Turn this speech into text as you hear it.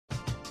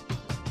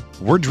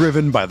We're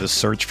driven by the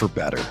search for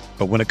better.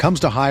 But when it comes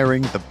to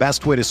hiring, the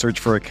best way to search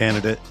for a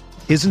candidate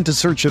isn't to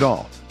search at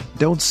all.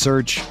 Don't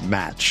search,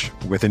 match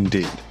with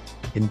Indeed.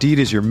 Indeed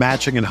is your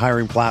matching and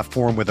hiring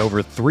platform with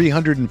over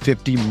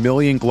 350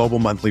 million global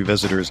monthly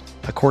visitors,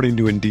 according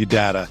to Indeed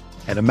data,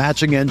 and a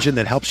matching engine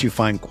that helps you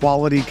find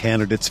quality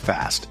candidates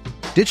fast.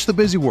 Ditch the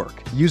busy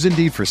work. Use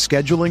Indeed for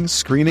scheduling,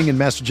 screening, and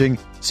messaging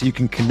so you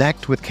can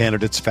connect with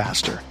candidates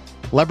faster.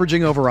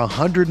 Leveraging over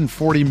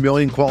 140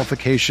 million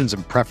qualifications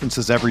and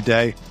preferences every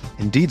day,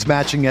 Indeed's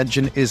matching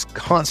engine is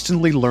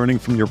constantly learning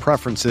from your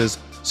preferences,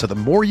 so the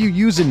more you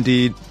use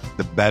Indeed,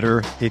 the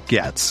better it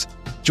gets.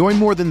 Join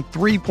more than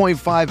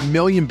 3.5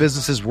 million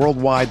businesses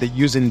worldwide that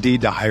use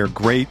Indeed to hire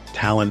great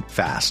talent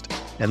fast.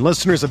 And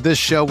listeners of this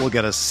show will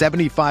get a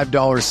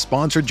 $75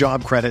 sponsored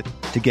job credit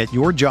to get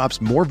your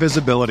jobs more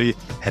visibility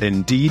at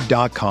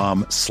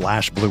Indeed.com/Blue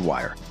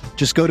Wire.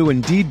 Just go to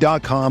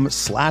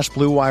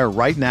Indeed.com/Blue Wire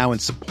right now and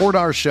support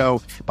our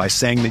show by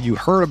saying that you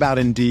heard about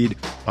Indeed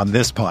on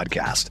this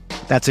podcast.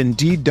 That's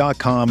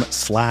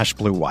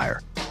Indeed.com/Blue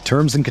Wire.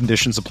 Terms and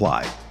conditions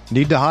apply.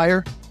 Need to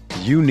hire?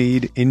 You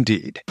need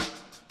Indeed.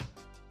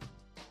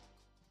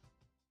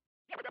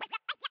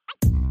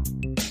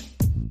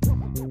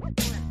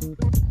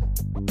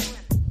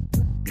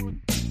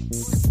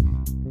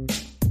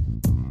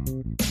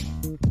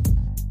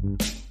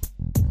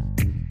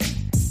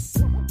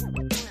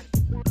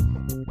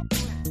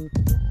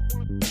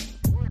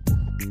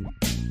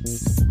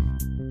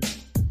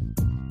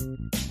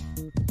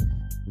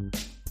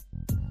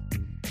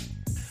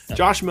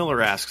 Josh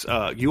Miller asks,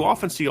 you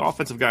often see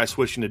offensive guys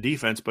switching to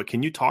defense, but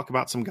can you talk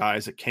about some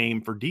guys that came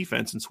for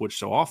defense and switched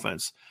to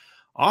offense?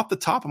 Off the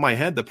top of my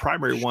head, the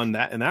primary one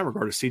that in that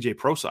regard is CJ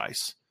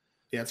Prosise,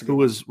 who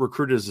was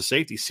recruited as a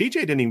safety.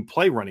 CJ didn't even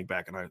play running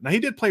back in high school. Now, he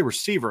did play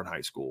receiver in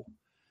high school,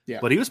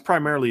 but he was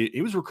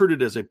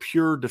recruited as a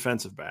pure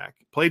defensive back,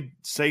 played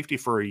safety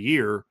for a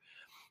year.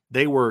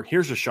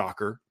 Here's a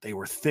shocker, they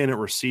were thin at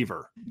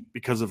receiver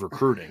because of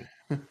recruiting.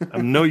 I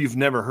know you've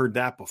never heard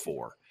that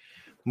before.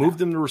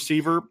 Moved him to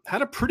receiver,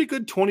 had a pretty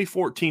good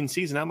 2014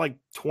 season, had like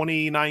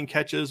 29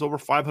 catches, over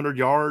 500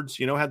 yards,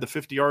 had the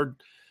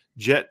 50-yard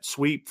jet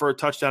sweep for a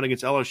touchdown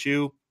against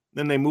LSU.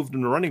 Then they moved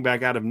him to running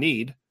back out of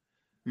need,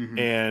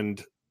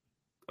 and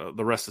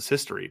the rest is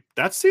history.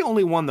 That's the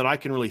only one that I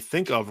can really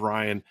think of,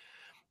 Ryan,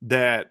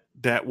 that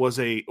was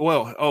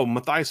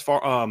Matthias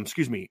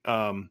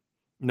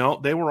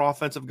no, they were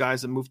offensive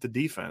guys that moved to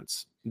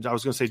defense. I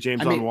was going to say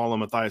James Onwalla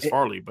and Matthias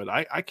Farley, but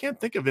I can't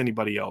think of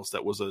anybody else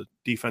that was a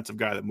defensive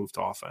guy that moved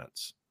to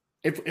offense.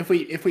 If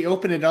we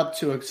open it up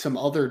to some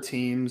other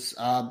teams,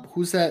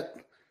 who's that?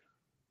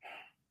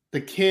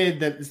 The kid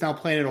that is now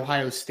playing at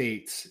Ohio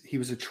State. He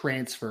was a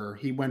transfer.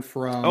 He went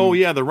from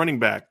the running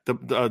back, the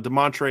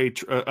Demontre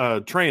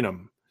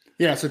Trainum.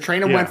 Yeah, so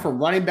Trainum went from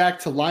running back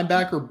to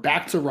linebacker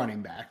back to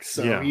running back.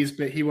 So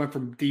he went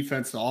from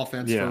defense to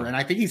offense, and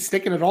I think he's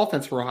sticking at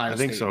offense for Ohio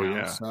State. I think so.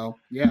 Now. So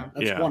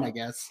that's one, I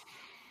guess.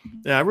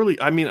 Yeah,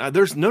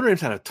 there's Notre Dame's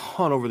had a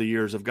ton over the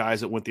years of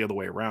guys that went the other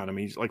way around. I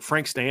mean, like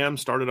Frank Stam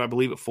started, I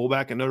believe, at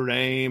fullback at Notre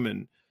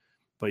Dame,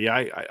 but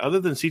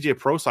other than CJ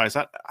Prosise,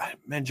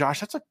 man,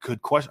 Josh, that's a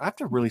good question. I have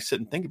to really sit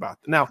and think about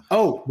it. Now,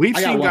 we've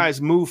seen guys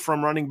move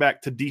from running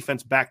back to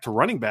defense back to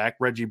running back.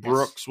 Reggie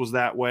Brooks was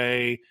that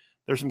way.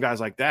 There's some guys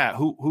like that.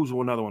 Who's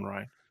another one,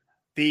 Ryan?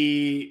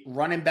 The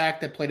running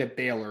back that played at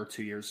Baylor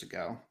 2 years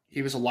ago.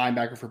 He was a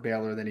linebacker for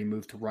Baylor, then he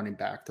moved to running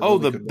back.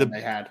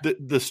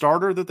 The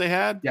starter that they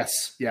had?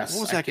 Yes. What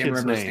was that I can't kid's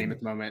remember name? his name at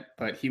the moment,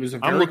 but he was a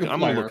very good player. I'm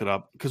going to look it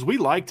up because we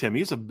liked him.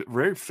 He's a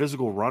very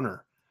physical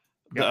runner.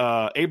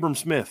 Yep. Abram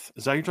Smith.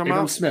 Is that you're talking about?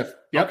 Abram Smith.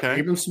 Yep. Okay.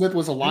 Abram Smith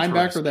was a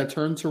linebacker that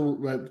turned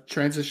to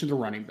transition to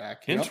running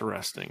back. Yep.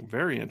 Interesting.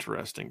 Very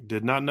interesting.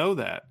 Did not know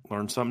that.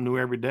 Learn something new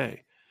every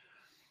day.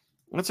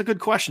 That's a good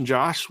question,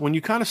 Josh. When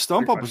you kind of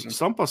stump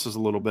us a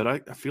little bit, I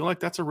feel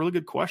like that's a really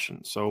good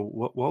question. So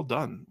well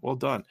done. Well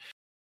done.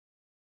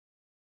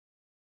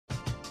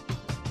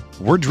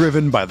 We're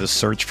driven by the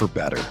search for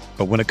better.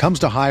 But when it comes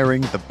to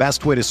hiring, the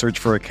best way to search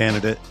for a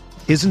candidate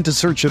isn't to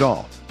search at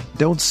all.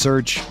 Don't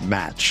search,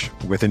 match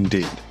with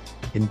Indeed.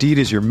 Indeed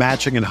is your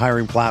matching and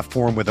hiring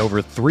platform with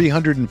over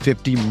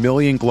 350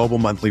 million global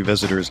monthly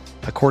visitors,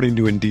 according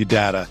to Indeed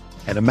data,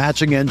 and a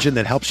matching engine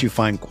that helps you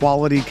find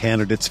quality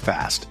candidates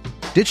fast.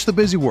 Ditch the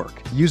busy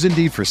work. Use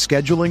Indeed for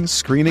scheduling,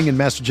 screening, and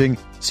messaging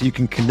so you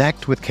can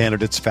connect with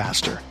candidates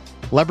faster.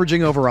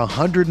 Leveraging over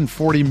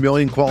 140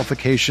 million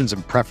qualifications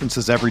and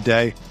preferences every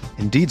day,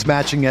 Indeed's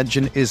matching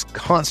engine is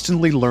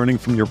constantly learning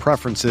from your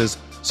preferences,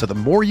 so the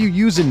more you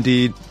use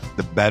Indeed,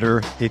 the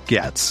better it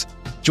gets.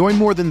 Join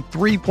more than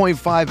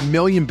 3.5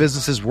 million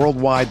businesses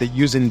worldwide that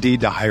use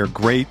Indeed to hire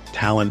great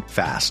talent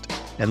fast.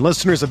 And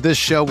listeners of this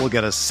show will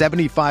get a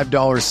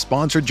 $75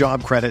 sponsored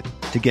job credit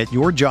to get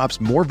your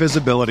jobs more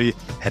visibility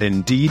at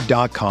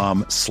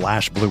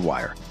Indeed.com/Blue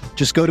Wire.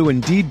 Just go to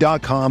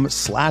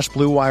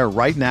Indeed.com/Blue Wire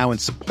right now and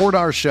support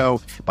our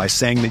show by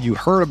saying that you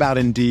heard about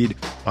Indeed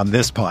on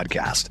this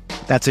podcast.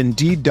 That's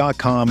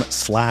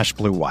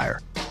Indeed.com/Blue Wire.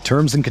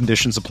 Terms and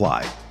conditions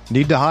apply.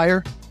 Need to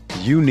hire?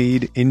 You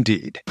need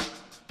Indeed.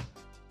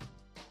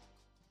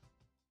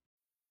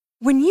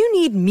 When you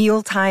need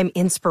mealtime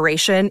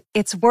inspiration,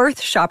 it's worth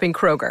shopping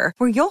Kroger,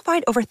 where you'll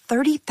find over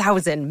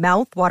 30,000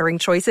 mouth-watering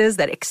choices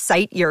that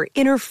excite your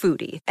inner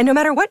foodie. And no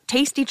matter what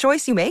tasty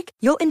choice you make,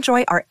 you'll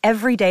enjoy our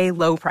everyday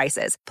low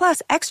prices,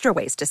 plus extra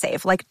ways to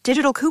save, like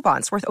digital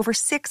coupons worth over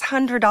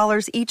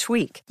 $600 each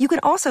week. You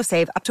can also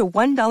save up to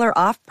 $1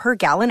 off per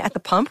gallon at the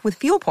pump with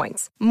fuel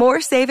points.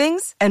 More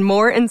savings and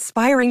more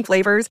inspiring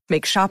flavors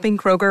make shopping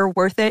Kroger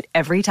worth it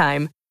every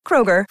time.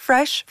 Kroger,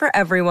 fresh for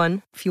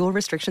everyone. Fuel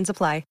restrictions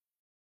apply.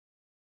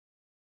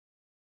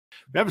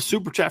 We have a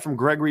super chat from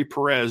Gregory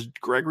Perez.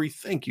 Gregory,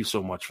 thank you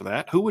so much for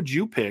that. Who would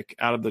you pick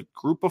out of the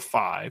group of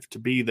 5 to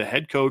be the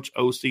head coach,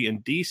 OC,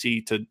 and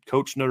DC to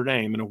coach Notre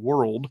Dame in a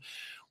world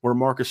where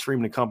Marcus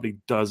Freeman and company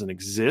doesn't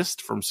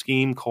exist, from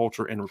scheme,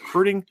 culture, and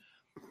recruiting?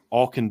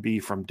 All can be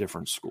from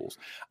different schools.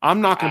 I'm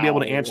not going to be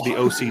able to answer the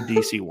OC,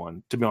 DC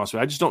one, to be honest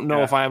with you. I just don't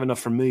know if I have enough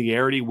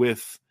familiarity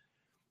with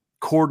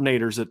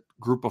coordinators at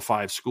group of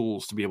 5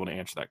 schools to be able to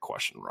answer that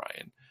question,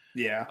 Ryan.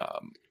 Yeah.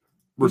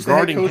 Who's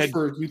regarding the head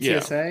coach for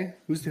UTSA? Yeah.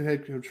 Who's the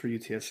head coach for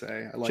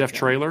UTSA? I like Jeff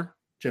Traylor.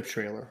 Jeff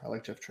Traylor. I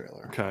like Jeff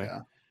Traylor. Okay.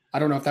 Yeah. I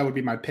don't know if that would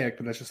be my pick,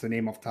 but that's just the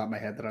name off the top of my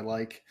head that I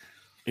like.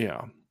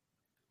 Yeah.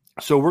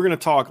 So we're going to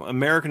talk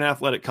American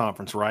Athletic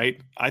Conference, right?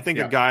 I think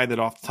a guy that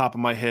off the top of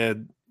my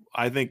head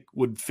I think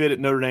would fit at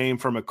Notre Dame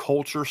from a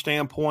culture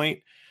standpoint.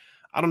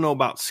 I don't know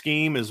about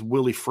scheme, is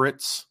Willie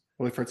Fritz.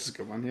 Willie Fritz is a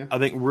good one, yeah. I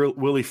think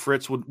Willie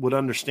Fritz would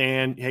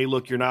understand, hey,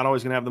 look, you're not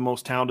always going to have the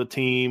most talented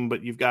team,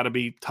 but you've got to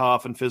be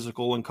tough and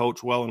physical and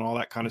coach well and all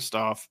that kind of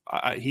stuff.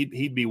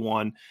 He'd be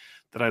one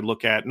that I'd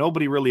look at.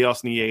 Nobody really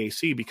else in the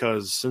AAC,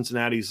 because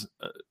Cincinnati's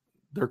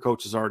their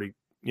coach is already,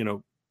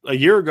 a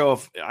year ago,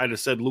 if I'd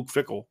have said Luke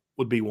Fickell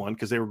would be one,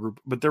 because they were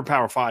but they're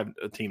Power 5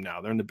 team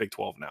now. They're in the Big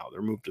 12 now.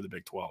 They're moved to the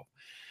Big 12.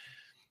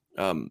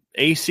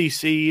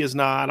 ACC is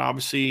not,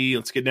 obviously.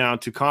 Let's get down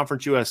to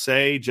Conference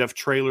USA. Jeff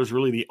Traylor is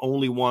really the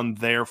only one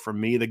there for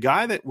me. The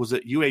guy that was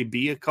at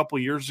UAB a couple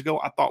years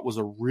ago, I thought was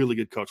a really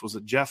good coach. Was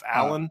it Jeff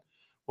Allen?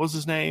 What was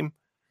his name?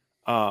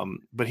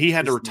 But he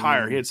had to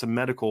retire. He had some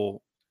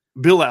medical.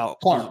 Bill Allen.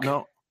 Clark.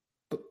 No.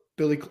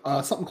 Billy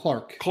something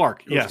Clark.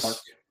 Clark. Yes. Clark.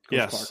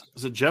 Yes. Clark.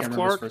 Is it Jeff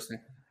Clark?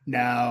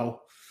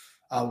 No.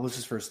 What was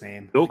his first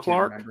name? Bill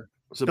Clark.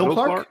 Was it Bill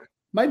Clark?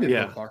 Might be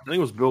Bill Clark. I think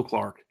it was Bill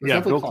Clark.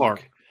 Bill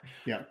Clark.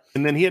 Yeah.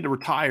 And then he had to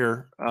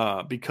retire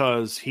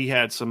because he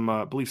had some,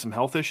 I believe, some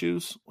health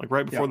issues, like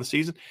right before the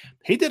season.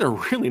 He did a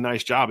really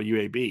nice job at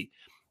UAB.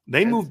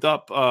 They moved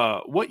up.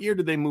 What year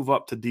did they move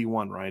up to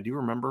D1, Ryan? Do you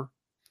remember?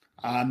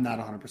 I'm not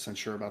 100%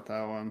 sure about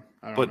that one.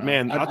 I don't know.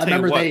 Man, I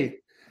remember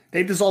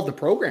they dissolved the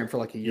program for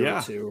like a year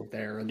or two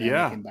there, and then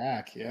they came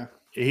back. Yeah.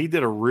 He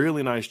did a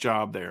really nice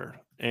job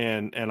there.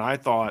 And I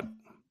thought,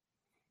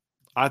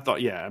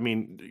 I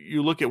mean,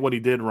 you look at what he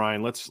did,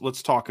 Ryan.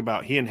 Let's talk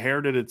about, he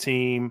inherited a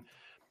team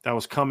that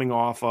was coming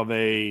off of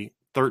a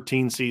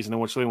 13 season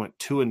in which they went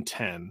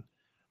 2-10.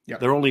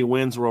 Yep. Their only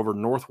wins were over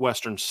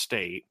Northwestern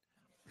State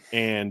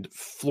and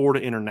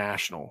Florida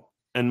International.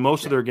 And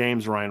most of their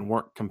games, Ryan,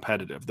 weren't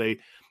competitive. They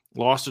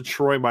lost to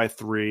Troy by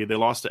 3. They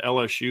lost to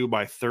LSU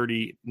by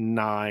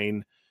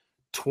 39,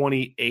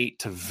 28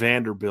 to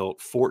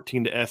Vanderbilt,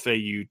 14 to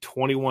FAU,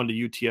 21 to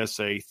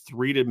UTSA,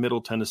 3 to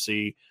Middle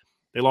Tennessee.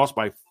 They lost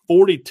by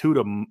 42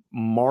 to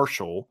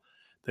Marshall.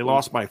 They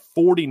lost by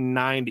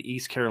 49 to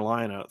East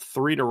Carolina,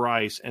 3 to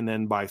Rice, and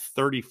then by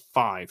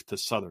 35 to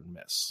Southern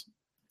Miss.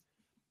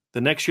 The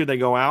next year they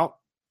go out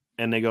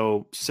and they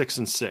go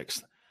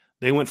 6-6.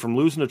 They went from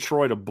losing to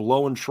Troy to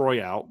blowing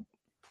Troy out.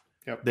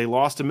 Yep. They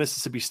lost to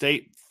Mississippi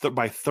State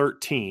by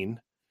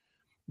 13.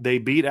 They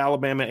beat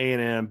Alabama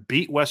A&M,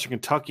 beat Western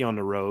Kentucky on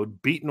the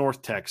road, beat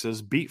North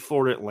Texas, beat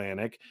Florida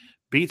Atlantic,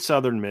 beat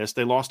Southern Miss.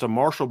 They lost to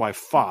Marshall by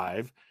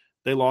 5.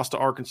 They lost to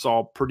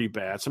Arkansas pretty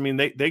bad. So, I mean,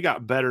 they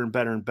got better and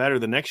better and better.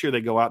 The next year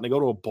they go out and they go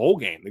to a bowl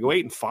game. They go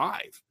 8-5.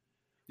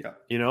 Yeah.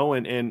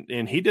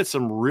 And he did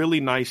some really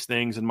nice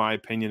things, in my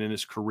opinion, in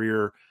his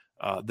career.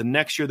 The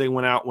next year they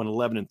went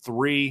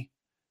 11-3,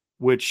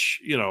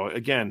 which,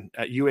 again,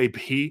 at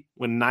UAB,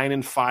 went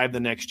 9-5 the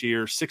next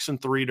year,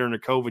 6-3 during the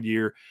COVID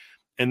year.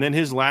 And then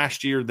his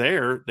last year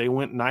there, they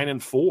went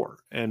 9-4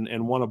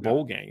 and won a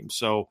bowl game.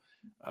 So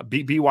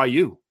beat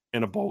BYU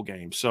in a bowl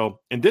game. So,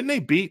 and didn't they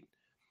beat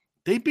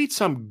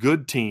some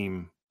good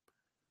team.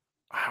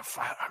 I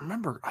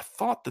remember, I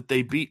thought that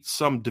they beat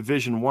some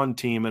Division I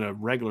team in a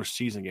regular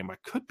season game. I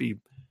could be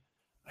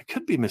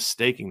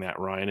mistaking that,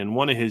 Ryan. In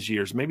one of his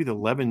years, maybe the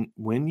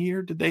 11-win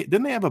year,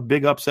 didn't they have a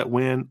big upset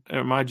win? Or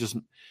am I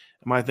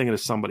thinking of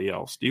somebody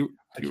else? Do you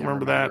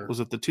remember that? Was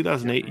it the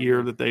 2008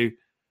 year that they?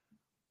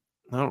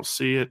 I don't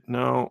see it.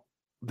 No,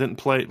 didn't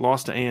play.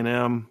 Lost to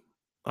A&M.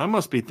 I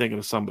must be thinking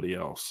of somebody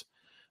else.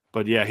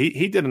 But yeah,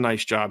 he did a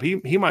nice job.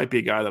 He might be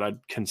a guy that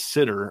I'd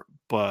consider,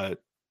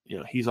 but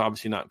he's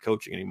obviously not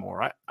coaching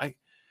anymore. I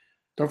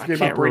don't forget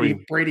about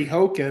Brady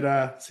Hoke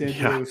at San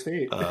Diego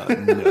State.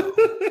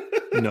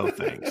 No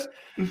thanks.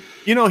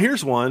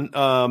 Here's one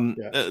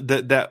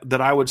that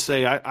I would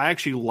say I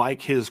actually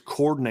like his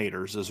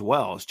coordinators as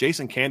well. It's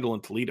Jason Candle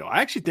in Toledo.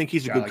 I actually think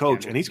he's a good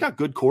coach, and he's got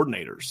good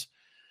coordinators.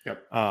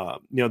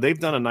 Yep. They've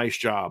done a nice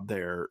job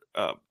there.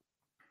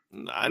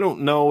 I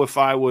don't know if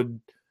I would.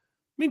 I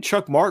mean,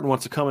 Chuck Martin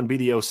wants to come and be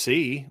the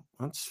OC.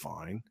 That's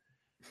fine.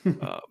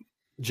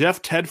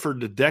 Jeff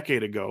Tedford a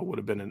decade ago would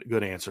have been a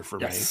good answer for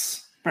me.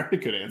 Very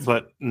good answer.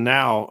 But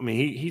now, I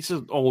mean, he's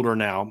older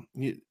now.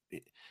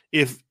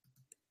 If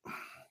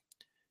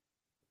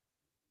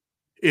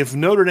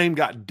Notre Dame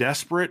got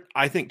desperate,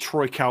 I think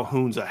Troy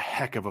Calhoun's a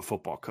heck of a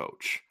football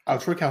coach. Oh,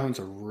 Troy Calhoun's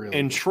a really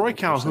and Troy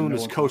Calhoun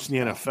is coached in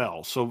the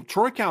NFL. So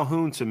Troy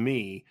Calhoun to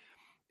me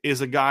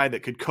is a guy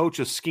that could coach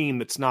a scheme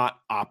that's not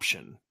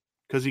option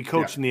because he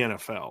coached in the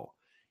NFL.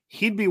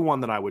 He'd be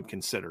one that I would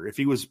consider if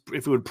he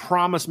would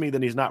promise me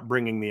that he's not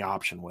bringing the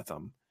option with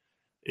him.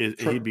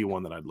 He'd be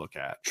one that I'd look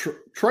at.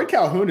 Troy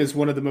Calhoun is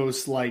one of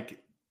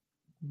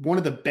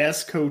the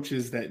best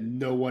coaches that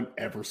no one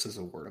ever says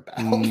a word about.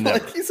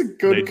 Like, he's a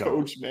good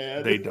coach,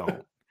 man. They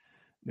don't.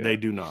 They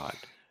do not.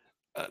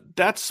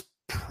 That's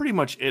pretty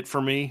much it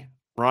for me,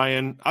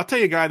 Ryan. I'll tell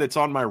you a guy that's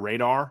on my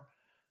radar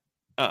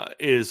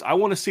is I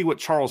want to see what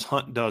Charles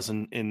Hunt does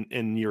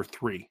in year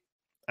 3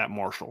 at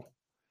Marshall.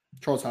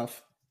 Charles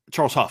Huff.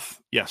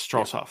 Yes,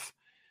 Charles Huff.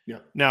 Yeah.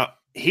 Now,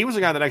 he was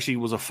a guy that actually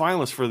was a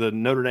finalist for the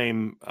Notre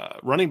Dame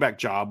running back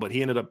job, but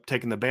he ended up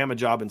taking the Bama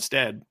job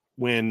instead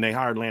when they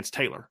hired Lance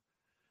Taylor.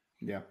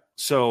 Yeah.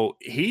 So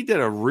he did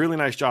a really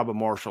nice job at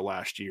Marshall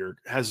last year,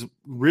 has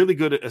really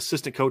good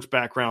assistant coach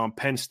background,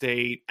 Penn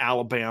State,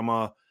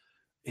 Alabama.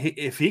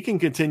 If he can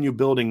continue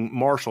building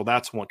Marshall,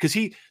 that's one. Because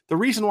the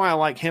reason why I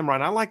like him,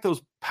 Ryan, I like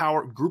those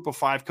power group of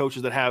 5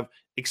 coaches that have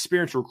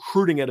experience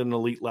recruiting at an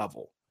elite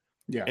level.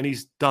 Yeah. And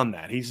he's done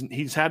that.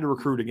 He's had to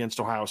recruit against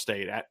Ohio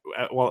State at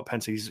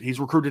Penn State. He's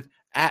recruited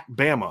at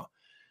Bama.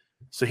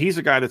 So he's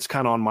a guy that's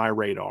kind of on my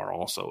radar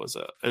also as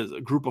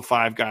a group of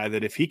 5 guy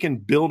that if he can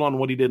build on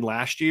what he did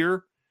last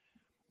year,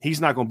 he's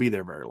not going to be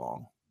there very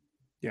long.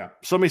 Yeah.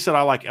 Somebody said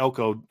I like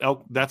Elko.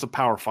 That's a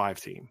Power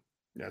 5 team.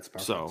 Yeah, it's a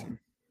Power 5 team.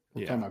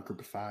 We're talking about group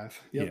of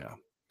 5. Yep. Yeah.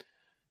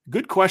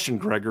 Good question,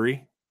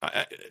 Gregory.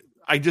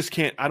 I just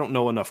can't – I don't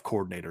know enough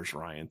coordinators,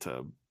 Ryan,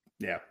 to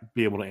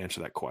be able to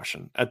answer that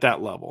question at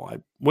that level. I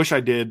wish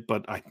I did,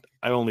 but I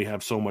only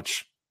have so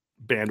much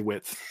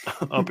bandwidth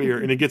up here,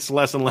 and it gets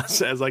less and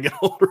less as I get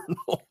older and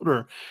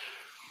older.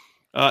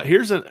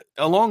 Here's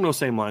along those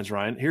same lines,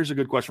 Ryan. Here's a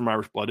good question from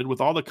Irish Blooded.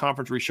 With all the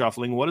conference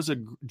reshuffling, what is a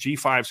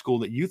G5 school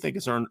that you think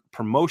has earned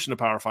promotion to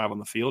Power 5 on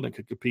the field and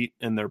could compete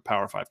in their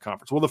Power 5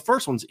 conference? Well, the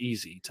first one's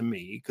easy to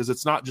me because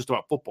it's not just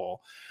about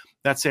football.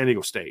 That's San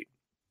Diego State.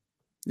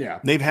 Yeah,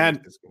 they've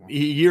had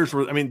years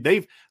where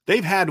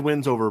they've had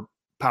wins over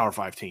Power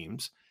 5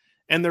 teams,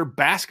 and their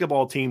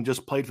basketball team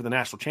just played for the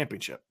national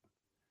championship.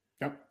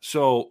 Yep.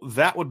 So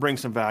that would bring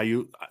some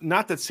value.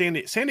 Not that San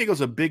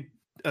Diego's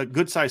a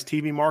good sized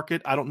TV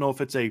market. I don't know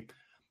if it's a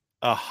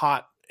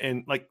hot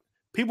and like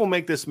people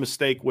make this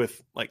mistake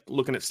with like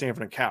looking at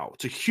Stanford and Cal.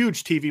 It's a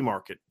huge TV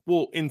market.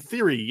 Well, in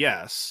theory,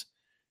 yes,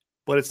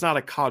 but it's not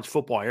a college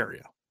football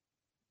area.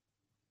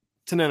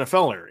 It's an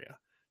NFL area.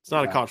 It's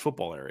not a college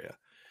football area.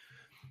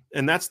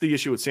 And that's the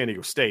issue with San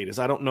Diego State is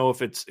I don't know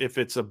if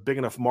it's a big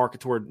enough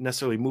market to where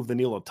necessarily move the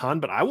needle a ton,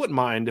 but I wouldn't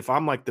mind if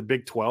I'm like the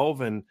Big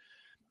 12 and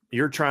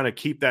you're trying to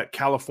keep that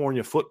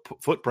California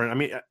footprint. I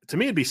mean, to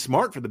me, it'd be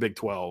smart for the Big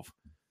 12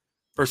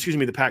 or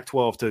the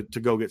Pac-12 to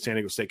go get San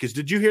Diego State. Because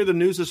did you hear the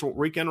news this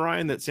weekend,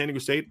 Ryan, that San Diego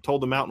State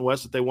told the Mountain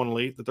West that they want to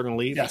leave, that they're going to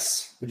leave?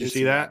 Yes. Did you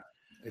see that?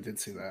 I did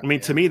see that. I mean,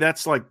 to me,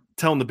 that's like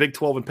telling the Big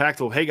 12 and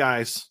Pac-12, hey,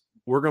 guys,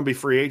 we're going to be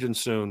free agents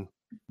soon.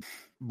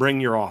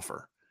 Bring your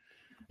offer.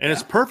 And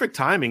it's perfect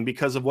timing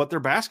because of what their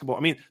basketball –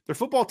 I mean, their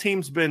football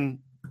team's been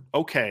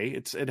okay.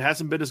 It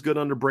hasn't been as good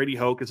under Brady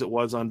Hoke as it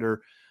was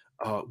under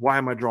why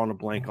am I drawing a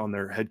blank on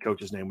their head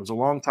coach's name? It was a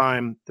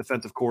long-time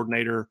defensive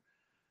coordinator.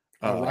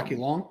 Rocky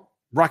Long?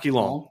 Rocky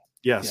Long,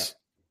 yes.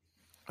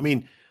 Yeah. I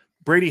mean,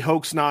 Brady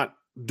Hoke's not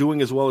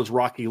doing as well as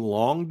Rocky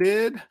Long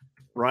did,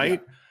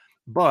 right? Yeah.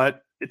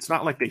 But it's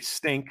not like they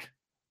stink.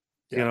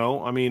 Yeah. You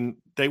know, I mean,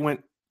 they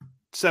went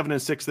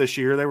 7-6 this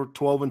year. They were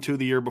 12-2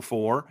 the year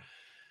before.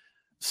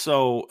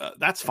 So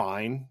that's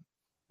fine.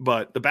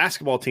 But the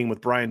basketball team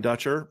with Brian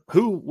Dutcher,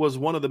 who was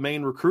one of the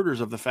main recruiters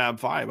of the Fab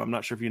Five, I'm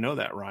not sure if you know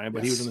that, Ryan,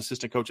 but he was an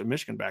assistant coach at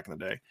Michigan back in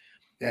the day.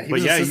 Yeah, he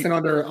was assistant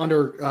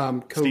under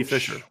Coach Steve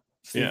Fisher.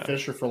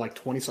 Fisher for like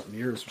 20-something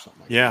years or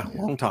something like that. Yeah,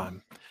 long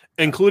time.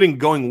 Including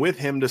going with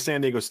him to San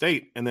Diego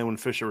State. And then when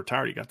Fisher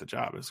retired, he got the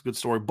job. It's a good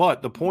story.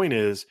 But the point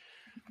is,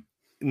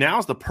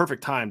 now's the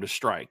perfect time to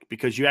strike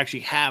because you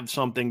actually have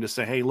something to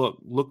say, hey,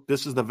 look,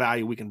 this is the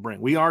value we can bring.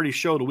 We already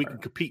showed that we can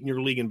compete in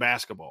your league in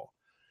basketball.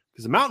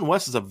 Because the Mountain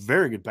West is a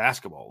very good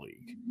basketball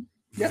league.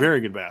 Yeah.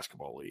 Very good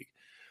basketball league.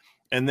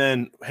 And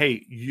then,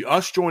 hey,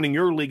 us joining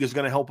your league is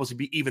going to help us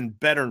be even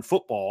better in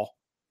football.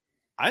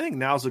 I think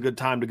now's a good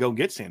time to go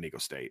get San Diego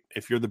State.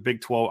 If you're the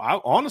Big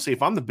 12, honestly,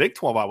 if I'm the Big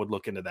 12, I would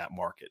look into that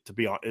market, to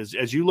be honest.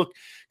 As you look,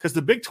 because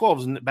the Big 12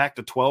 is back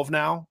to 12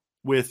 now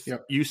with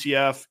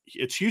UCF.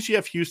 It's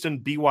UCF, Houston,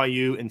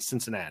 BYU, and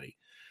Cincinnati.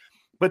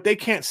 But they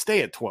can't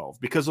stay at 12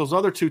 because those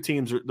other two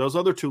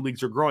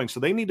leagues are growing. So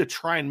they need to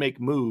try and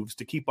make moves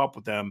to keep up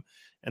with them.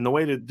 And the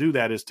way to do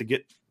that is to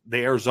get the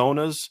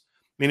Arizonas. I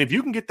mean, if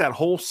you can get that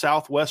whole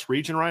Southwest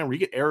region, Ryan, where you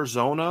get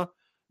Arizona,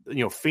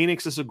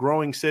 Phoenix is a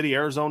growing city.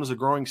 Arizona is a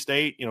growing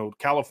state.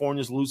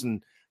 California's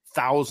losing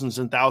thousands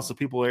and thousands of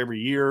people every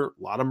year. A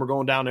lot of them are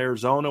going down to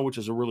Arizona, which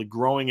is a really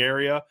growing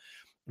area.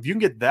 If you can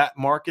get that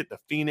market, the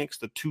Phoenix,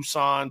 the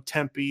Tucson,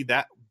 Tempe,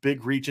 that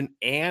big region,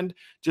 and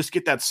just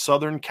get that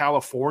Southern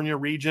California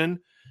region,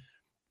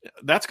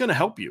 that's going to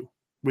help you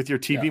with your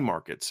TV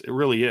markets. It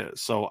really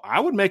is. So I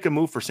would make a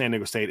move for San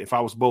Diego State if I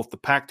was both the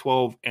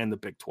Pac-12 and the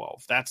Big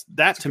 12.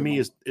 That to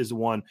me is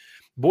one.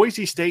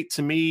 Boise State,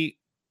 to me,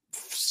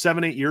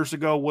 7-8 years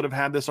ago would have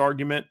had this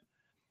argument,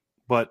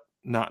 but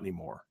not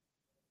anymore.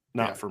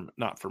 Not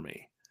for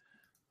me.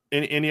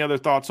 Any other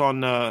thoughts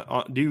on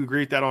do you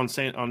agree with that on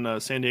San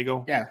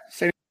Diego? Yeah,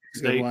 San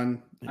Diego's a good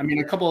one. I mean,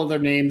 a couple other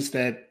names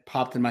that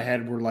popped in my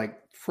head were like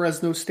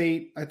Fresno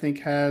State, I think,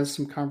 has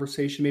some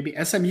conversation. Maybe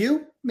SMU,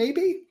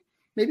 maybe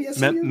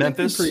SMU.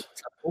 Memphis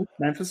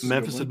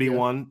Memphis would be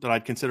one that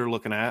I'd consider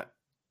looking at.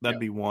 That'd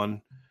be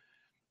one.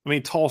 I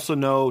mean, Tulsa,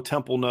 no.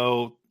 Temple,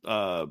 no.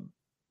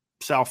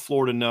 South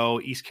Florida, no.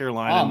 East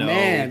Carolina, no. Oh,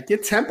 man.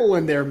 Get Temple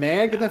in there,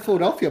 man. Get that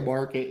Philadelphia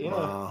market.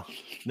 Yeah.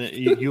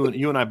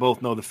 You and I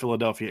both know the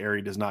Philadelphia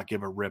area does not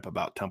give a rip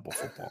about Temple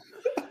football.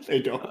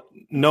 They don't.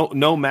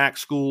 No MAC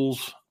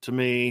schools to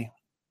me.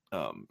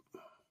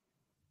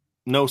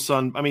 No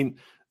Sun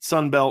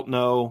Belt,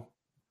 no.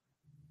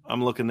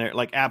 I'm looking there.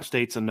 Like App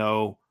State's a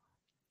no.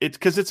 It's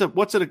because it's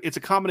a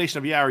combination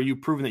of, are you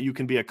proving that you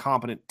can be a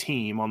competent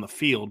team on the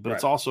field, but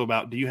it's also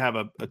about, do you have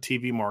a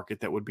TV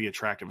market that would be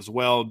attractive as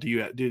well? Do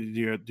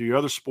your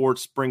other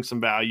sports bring some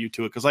value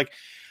to it? Because like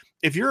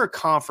if you're a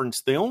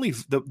conference,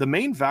 the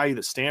main value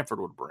that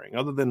Stanford would bring,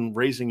 other than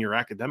raising your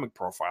academic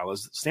profile,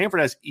 is that Stanford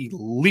has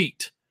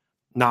elite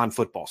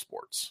non-football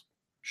sports.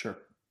 Sure,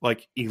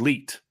 like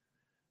elite,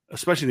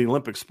 especially the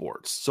Olympic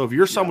sports. So if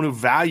you're someone who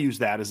values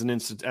that as an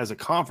instance as a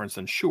conference,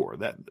 then sure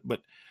that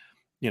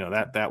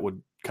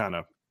would kind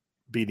of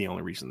be the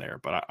only reason there.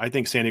 But I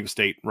think San Diego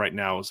State right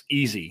now is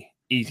easy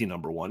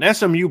number one.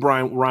 SMU,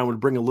 Ryan would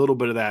bring a little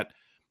bit of that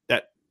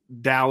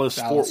Dallas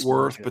Fort Worth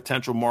market,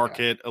 potential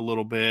market a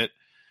little bit,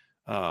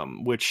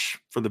 which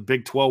for the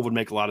Big 12 would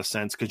make a lot of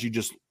sense because you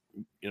just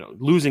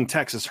losing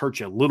Texas hurts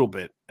you a little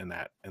bit in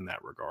that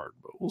regard.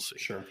 But we'll see.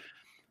 Sure.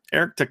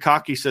 Eric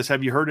Takaki says,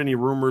 have you heard any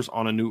rumors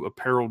on a new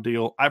apparel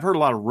deal? I've heard a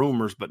lot of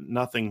rumors, but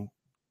nothing.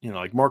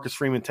 Like Marcus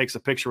Freeman takes a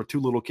picture with two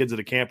little kids at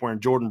a camp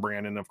wearing Jordan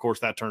brand. And of course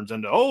that turns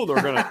into,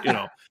 they're going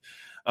to,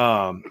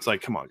 it's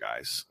like, come on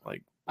guys.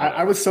 Like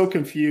I was so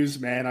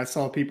confused, man. I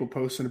saw people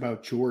posting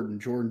about Jordan.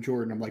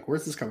 I'm like,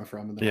 where's this coming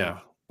from? It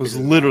was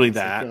literally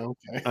that. Like,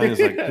 okay. I was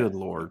like, good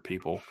Lord,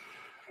 people.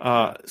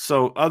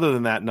 So other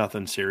than that,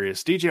 nothing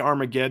serious. DJ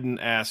Armageddon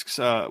asks,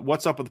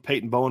 what's up with the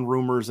Peyton Bowen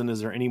rumors? And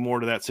is there any more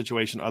to that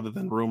situation other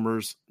than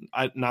rumors?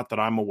 Not that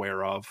I'm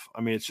aware of.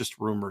 I mean, it's just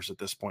rumors at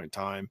this point in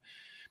time.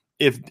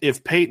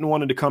 If Peyton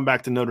wanted to come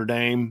back to Notre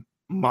Dame,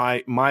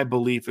 my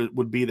belief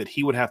would be that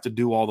he would have to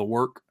do all the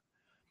work.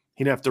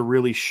 He'd have to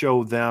really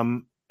show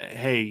them,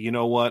 hey, you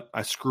know what?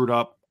 I screwed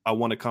up. I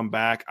want to come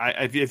back.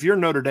 If you're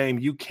Notre Dame,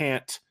 you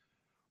can't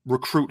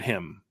recruit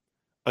him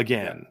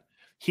again. Yeah.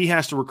 He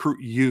has to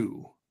recruit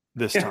you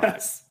this time.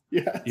 Yes.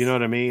 You know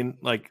what I mean?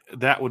 Like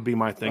that would be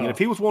my thing. And if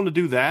he was willing to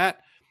do that,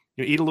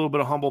 eat a little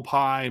bit of humble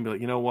pie and be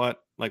like, you know what?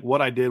 Like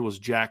what I did was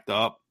jacked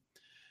up.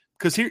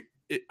 Because here,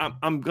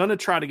 I'm going to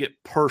try to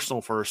get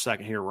personal for a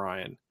second here,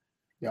 Ryan.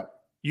 Yeah.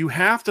 You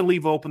have to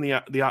leave open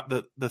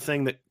the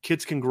thing that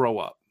kids can grow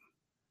up.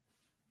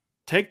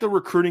 Take the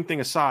recruiting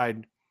thing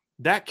aside.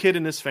 That kid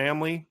and his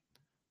family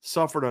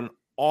suffered an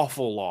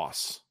awful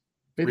loss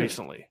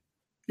recently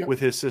with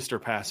his sister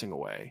passing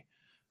away.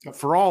 Yep.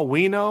 For all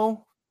we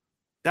know,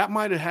 that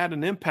might have had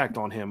an impact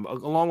on him,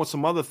 along with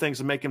some other things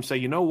to make him say,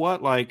 you know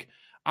what? Like,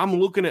 I'm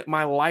looking at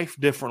my life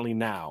differently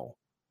now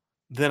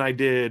than I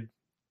did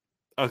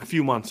a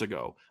few months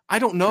ago. I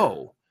don't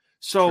know.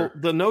 So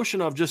the notion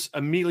of just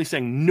immediately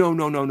saying,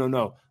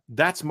 no,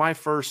 that's my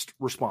first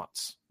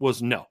response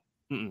was no.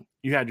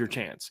 You had your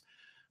chance.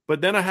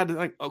 But then I had to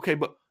like, okay,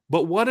 but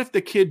what if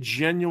the kid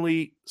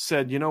genuinely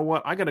said, you know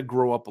what? I got to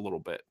grow up a little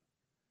bit.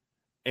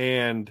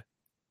 And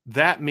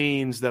that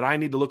means that I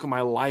need to look at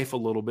my life a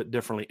little bit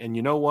differently. And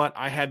you know what?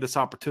 I had this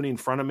opportunity in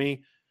front of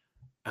me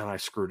and I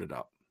screwed it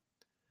up.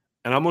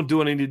 And I'm going to do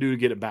what I need to do to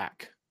get it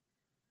back.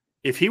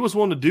 If he was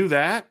willing to do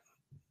that,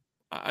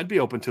 I'd be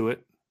open to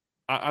it.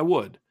 I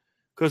would.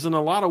 Because in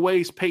a lot of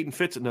ways, Peyton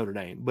fits at Notre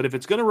Dame. But if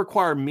it's going to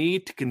require me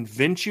to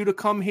convince you to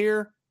come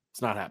here,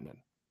 it's not happening.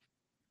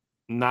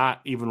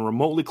 Not even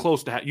remotely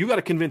close to you got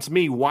to convince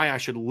me why I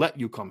should let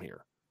you come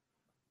here.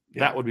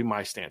 Yeah. That would be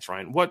my stance,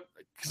 Ryan.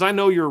 Because I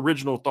know your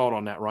original thought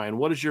on that, Ryan.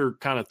 What is your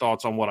kind of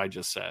thoughts on what I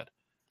just said?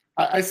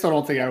 I still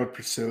don't think I would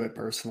pursue it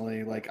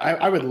personally. Like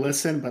I would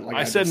listen, but like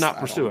I said, not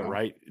pursue it,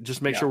 right?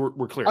 Just make sure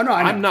we're clear. Oh, no,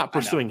 I'm not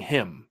pursuing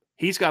him.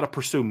 He's got to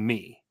pursue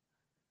me.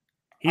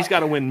 He's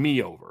got to win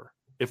me over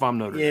if I'm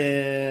Notre Dame.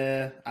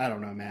 Yeah, I don't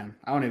know, man.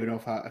 I don't even know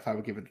if I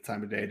would give it the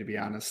time of day, to be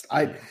honest.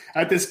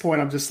 At this point,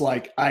 I'm just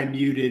like, I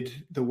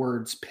muted the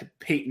words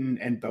Peyton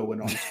and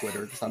Bowen on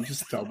Twitter because I'm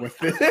just done with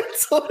it.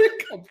 It's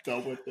like, I'm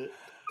done with it.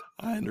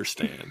 I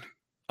understand.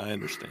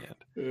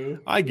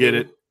 I get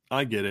it.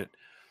 I get it.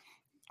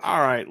 All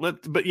right.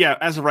 But yeah,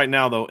 as of right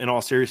now, though, in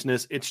all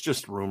seriousness, it's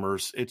just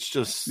rumors. It's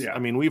just, I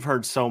mean, we've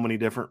heard so many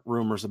different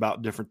rumors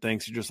about different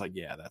things. You're just like,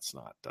 yeah, that's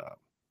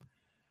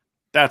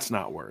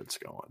not where it's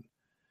going.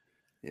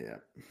 Yeah.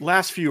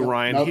 Last few,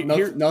 Ryan.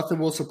 Nothing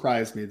will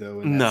surprise me, though.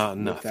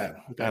 Nothing.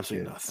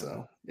 Absolutely nothing.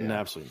 So,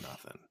 Absolutely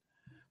nothing.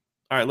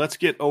 All right, let's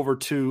get over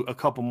to a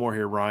couple more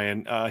here,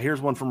 Ryan. Here's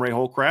one from Ray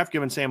Holcraft,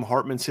 given Sam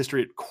Hartman's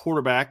history at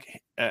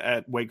quarterback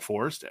at Wake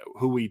Forest,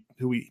 who we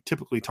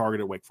typically target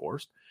at Wake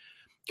Forest,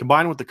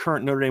 combined with the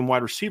current Notre Dame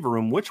wide receiver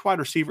room, which wide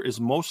receiver is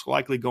most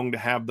likely going to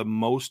have the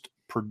most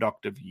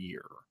productive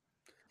year?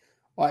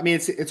 Well, I mean,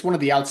 it's one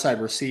of the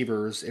outside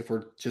receivers if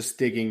we're just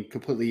digging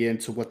completely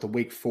into what the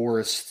Wake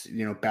Forest,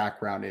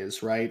 background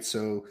is, right?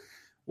 So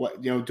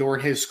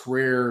during his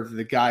career,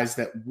 the guys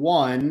that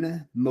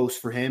won most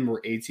for him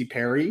were A.T.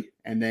 Perry,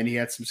 and then he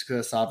had some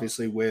success,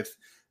 obviously, with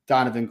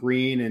Donovan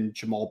Green and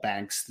Jamal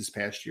Banks this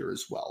past year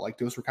as well. Like,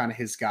 those were kind of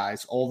his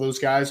guys. All those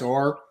guys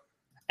are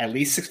at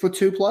least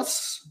 6'2"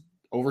 plus,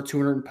 over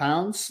 200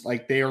 pounds.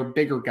 Like, they are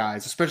bigger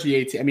guys, especially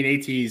A.T. I mean,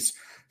 A.T.'s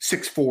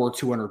 6'4",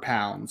 200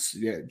 pounds.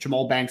 Yeah,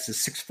 Jamal Banks is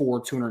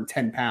 6'4",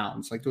 210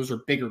 pounds. Like, those are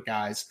bigger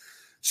guys.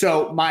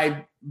 So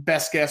my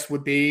best guess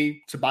would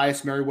be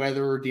Tobias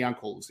Merriweather or Deion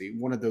Colsey,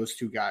 one of those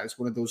two guys,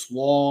 one of those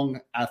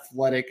long,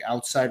 athletic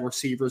outside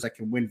receivers that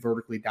can win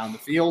vertically down the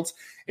field.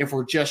 If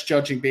we're just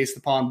judging based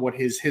upon what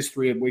his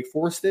history at Wake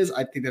Forest is,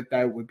 I think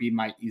that would be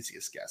my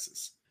easiest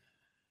guesses.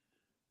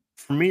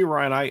 For me,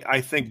 Ryan,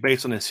 I think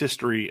based on his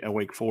history at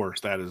Wake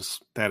Forest, that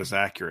is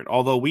accurate.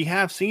 Although we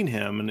have seen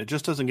him, and it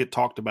just doesn't get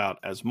talked about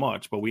as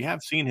much, but we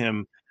have seen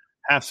him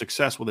have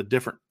success with a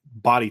different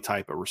body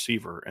type of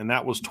receiver, and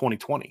that was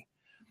 2020.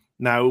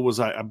 Now, it was,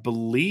 I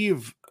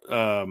believe,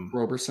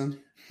 Roberson.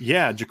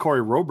 Yeah,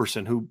 Ja'Cory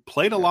Roberson, who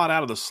played a lot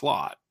out of the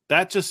slot.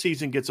 That just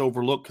season gets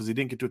overlooked because he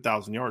didn't get to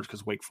 1,000 yards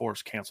because Wake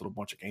Forest canceled a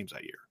bunch of games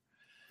that year.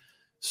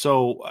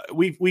 So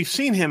we've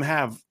seen him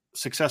have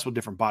success with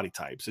different body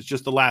types. It's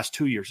just the last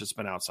 2 years it's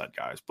been outside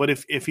guys. But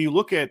if you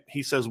look at,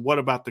 he says, what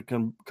about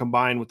the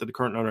combined with the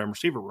current Notre Dame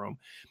receiver room?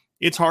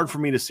 It's hard for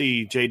me to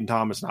see Jaden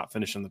Thomas not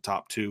finishing the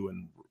top 2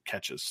 in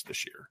catches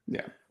this year.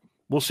 Yeah.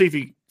 We'll see if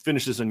he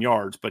finishes in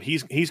yards, but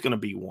he's going to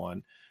be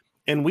one.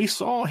 And we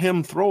saw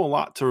him throw a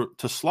lot to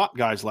slot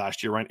guys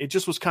last year, right? It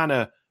just was kind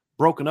of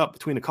broken up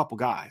between a couple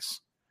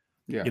guys.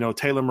 Yeah.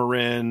 Taylor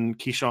Marin,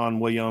 Keyshawn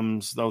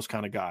Williams, those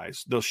kind of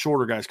guys, those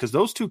shorter guys, because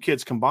those two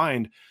kids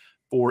combined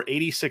for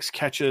 86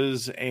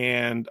 catches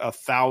and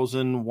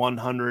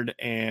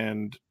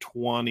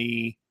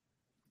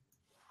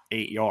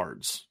 1,128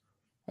 yards.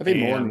 I think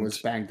Morton was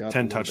banged up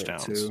 10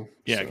 touchdowns. Too,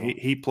 yeah, so.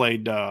 he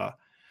played So,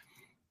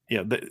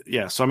 I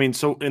mean,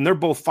 and they're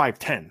both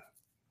 5'10".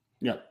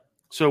 Yeah.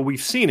 So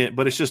we've seen it,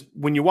 but it's just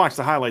when you watch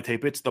the highlight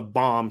tape, it's the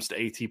bombs to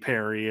A.T.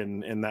 Perry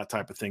and that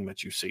type of thing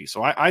that you see.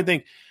 So I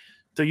think,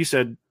 so you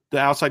said the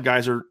outside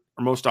guys are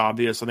most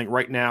obvious. I think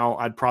right now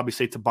I'd probably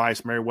say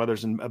Tobias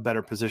Merriweather's in a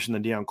better position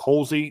than Deion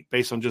Colsey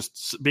based on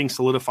just being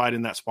solidified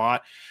in that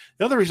spot.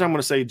 The other reason I'm going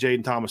to say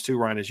Jaden Thomas too,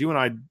 Ryan, is you and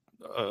I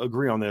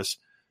agree on this.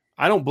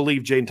 I don't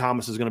believe Jaden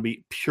Thomas is going to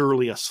be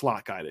purely a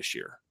slot guy this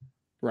year.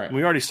 Right. And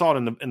we already saw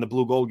it in the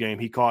blue gold game.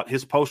 He caught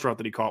his post route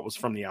that he caught was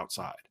from the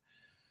outside.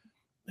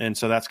 And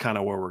so that's kind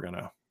of where we're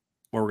gonna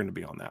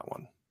be on that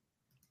one.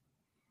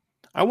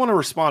 I want to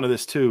respond to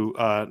this too.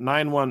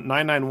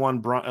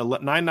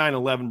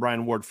 9911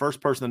 Brian Ward, first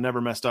person that never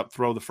messed up,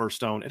 throw the first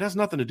stone. It has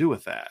nothing to do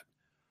with that.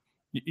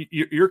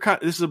 You're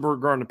this is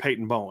regarding to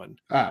Peyton Bowen.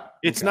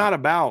 It's not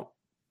about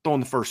throwing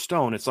the first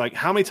stone. It's like,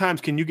 how many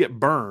times can you get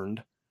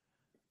burned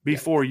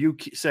before you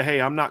say, hey,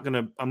 I'm not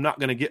gonna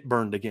get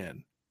burned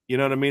again. You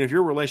know what I mean? If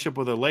your relationship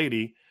with a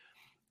lady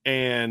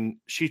and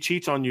she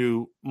cheats on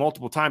you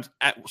multiple times,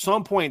 at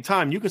some point in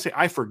time, you can say,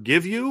 I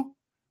forgive you,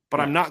 but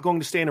I'm not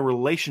going to stay in a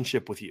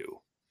relationship with you.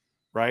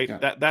 Right.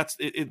 Yeah. That's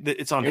it.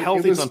 It's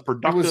unhealthy. It's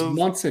unproductive. It was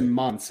months and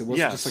months. It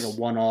wasn't just like a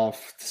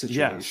one-off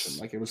situation. Yes.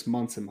 Like, it was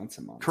months and months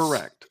and months.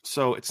 Correct.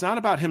 So it's not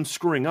about him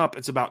screwing up.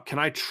 It's about, can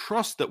I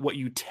trust that what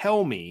you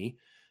tell me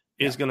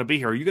is going to be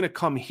here? Are you going to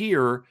come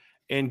here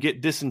and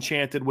get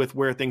disenchanted with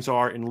where things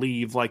are and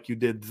leave like you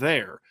did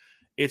there?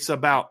 It's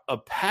about a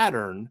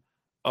pattern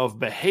of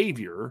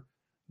behavior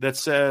that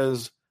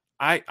says,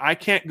 I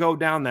can't go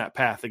down that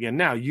path again.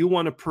 Now, you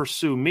want to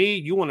pursue me.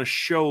 You want to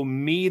show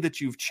me that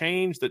you've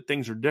changed, that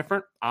things are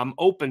different. I'm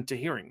open to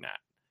hearing that.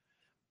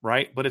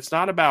 Right. But it's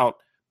not about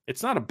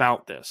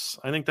this.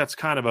 I think that's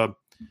kind of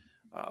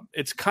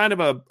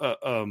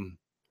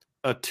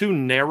a too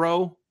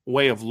narrow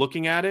way of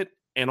looking at it.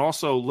 And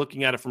also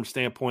looking at it from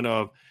standpoint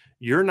of,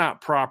 you're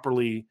not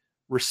properly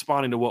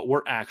responding to what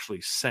we're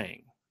actually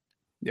saying.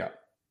 Yeah.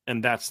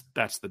 And that's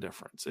the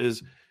difference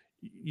is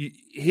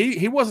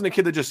he wasn't a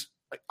kid that just,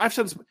 I've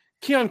said this,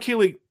 Keon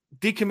Keeley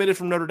decommitted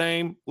from Notre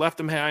Dame, left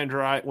him high and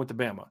dry, went to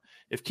Bama.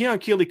 If Keon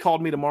Keeley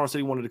called me tomorrow and said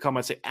he wanted to come,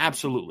 I'd say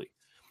absolutely.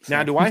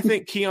 Now, do I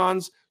think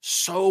Keon's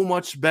so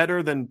much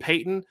better than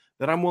Peyton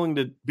that I'm willing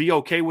to be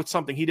okay with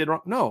something he did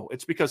wrong? No,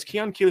 it's because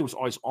Keon Keeley was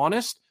always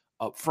honest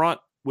up front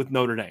with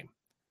Notre Dame.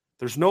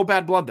 There's no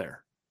bad blood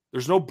there.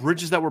 There's no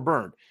bridges that were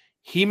burned.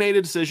 He made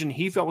a decision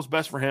he felt was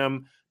best for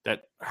him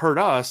that hurt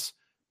us,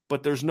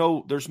 but there's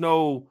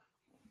no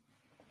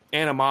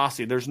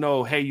animosity. There's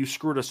no, hey, you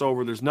screwed us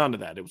over. There's none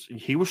of that.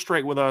 He was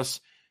straight with us.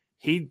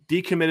 He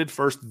decommitted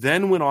first,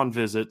 then went on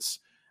visits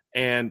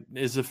and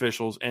his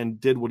officials and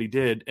did what he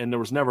did. And there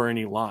was never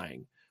any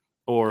lying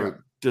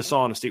or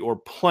dishonesty or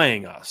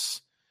playing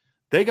us.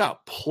 They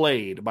got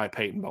played by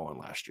Peyton Bowen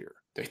last year.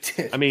 They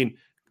did. I mean,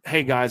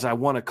 hey guys, I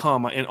want to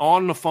come. And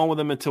on the phone with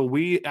them until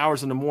wee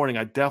hours in the morning,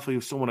 I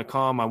definitely still want to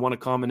come. I want to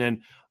come. And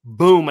then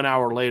boom, an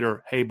hour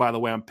later, hey, by the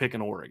way, I'm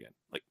picking Oregon.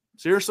 Like,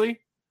 seriously?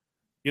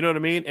 You know what I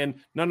mean? And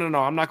no,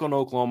 I'm not going to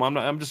Oklahoma.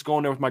 I'm just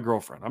going there with my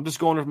girlfriend. I'm just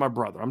going there with my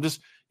brother. I'm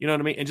just, you know what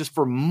I mean? And just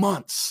for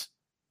months,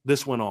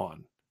 this went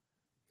on.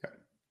 Okay.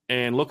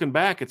 And looking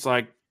back, it's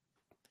like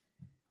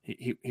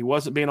he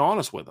wasn't being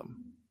honest with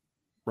them,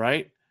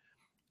 right?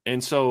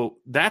 And so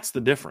that's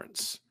the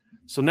difference.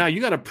 So now you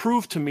got to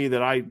prove to me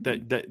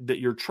that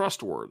you're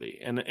trustworthy,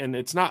 and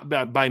it's not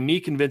by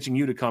me convincing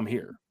you to come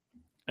here.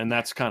 And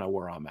that's kind of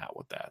where I'm at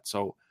with that.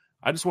 So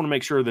I just want to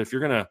make sure that if you're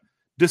going to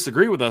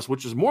disagree with us,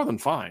 which is more than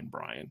fine,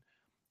 Brian,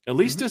 at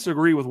least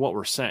disagree with what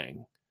we're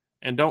saying,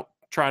 and don't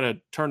try to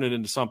turn it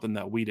into something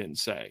that we didn't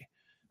say,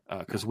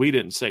 because we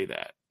didn't say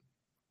that.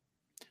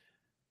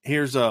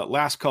 Here's a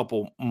last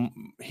couple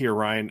here,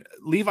 Ryan.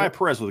 Levi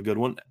Perez with a good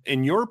one.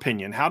 In your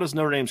opinion, how does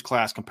Notre Dame's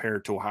class compare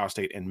to Ohio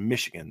State and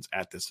Michigan's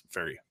at this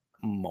very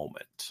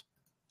moment?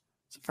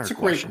 It's a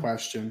great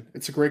question.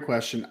 It's a great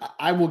question.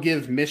 I will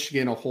give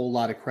Michigan a whole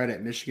lot of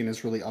credit. Michigan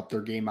has really upped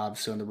their game,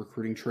 obviously, on the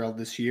recruiting trail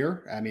this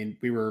year. I mean,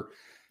 we were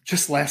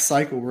just last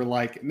cycle, we're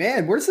like,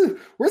 man, where's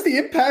the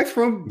impact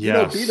from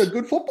being a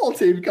good football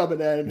team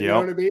coming in? You know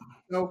what I mean?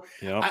 So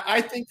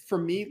I think for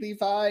me,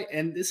 Levi,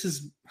 and this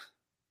is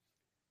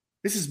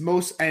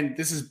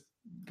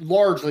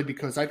largely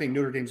because I think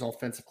Notre Dame's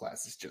offensive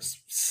class is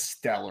just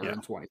stellar in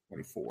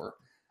 2024.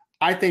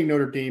 I think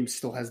Notre Dame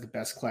still has the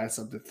best class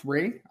of the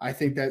three. I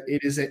think that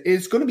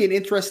it's going to be an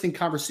interesting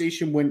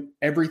conversation when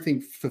everything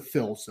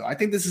fulfills. So I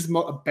think this is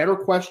a better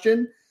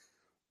question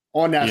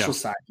on National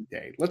Signing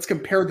Day. Let's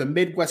compare the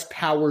Midwest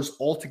powers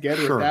all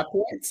together at that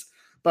point.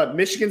 But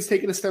Michigan's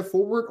taken a step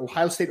forward.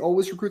 Ohio State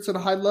always recruits at a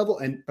high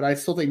level, but I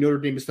still think Notre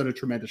Dame has done a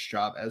tremendous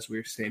job as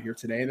we stand here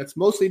today, and that's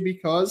mostly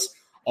because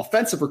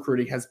offensive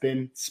recruiting has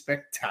been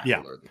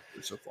spectacular this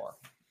year so far.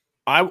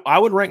 I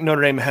would rank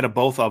Notre Dame ahead of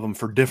both of them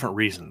for different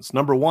reasons.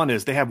 Number one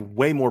is they have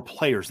way more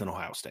players than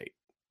Ohio State.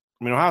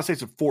 I mean, Ohio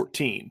State's at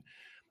 14.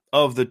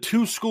 Of the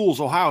two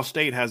schools, Ohio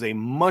State has a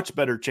much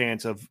better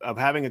chance of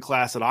having a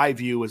class that I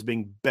view as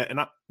being better. And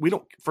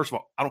first of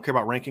all, I don't care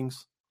about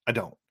rankings. I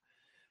don't.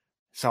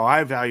 So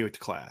I evaluate the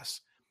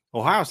class.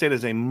 Ohio State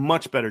has a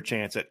much better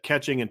chance at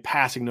catching and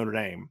passing Notre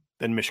Dame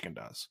than Michigan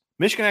does.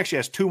 Michigan actually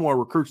has two more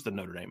recruits than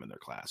Notre Dame in their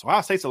class.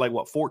 Ohio State's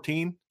at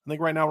 14, I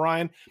think right now,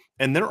 Ryan.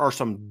 And there are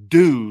some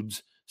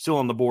dudes still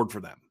on the board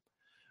for them,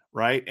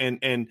 right?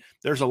 And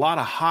there's a lot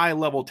of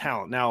high-level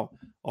talent. Now,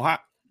 Ohio,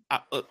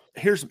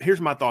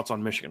 here's my thoughts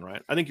on Michigan,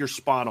 right? I think you're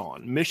spot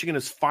on. Michigan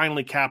is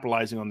finally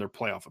capitalizing on their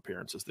playoff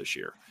appearances this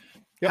year.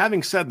 Yep.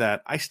 Having said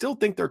that, I still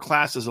think their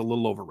class is a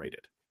little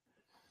overrated.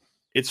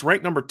 It's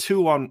ranked number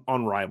 2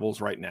 on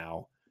Rivals right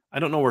now. I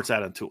don't know where it's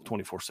at until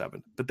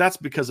 24/7, but that's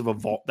because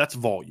of that's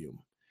volume.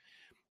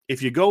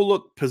 If you go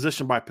look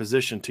position by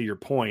position, to your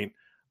point,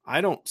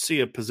 I don't see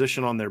a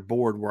position on their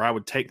board where I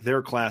would take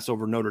their class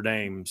over Notre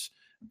Dame's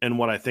and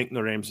what I think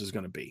Notre Dame's is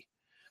going to be.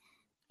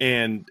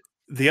 And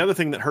the other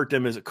thing that hurt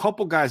them is a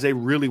couple guys they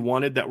really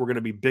wanted that were going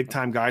to be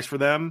big-time guys for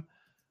them,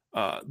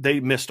 they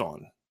missed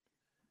on.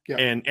 Yeah.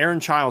 And Aaron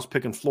Childs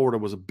picking Florida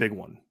was a big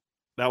one.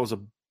 That was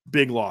a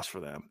big loss for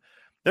them.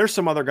 There's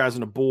some other guys on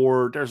the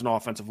board. There's an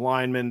offensive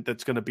lineman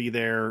that's going to be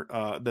there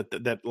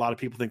that a lot of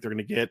people think they're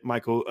going to get,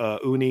 Michael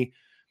Uni.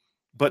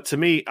 But to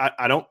me,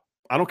 I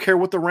don't care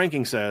what the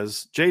ranking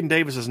says. Jaden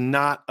Davis is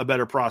not a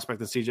better prospect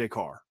than CJ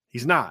Carr.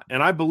 He's not.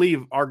 And I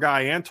believe our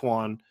guy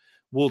Antoine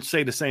will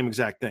say the same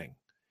exact thing.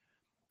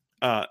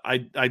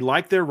 I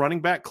like their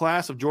running back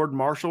class of Jordan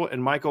Marshall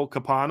and Michael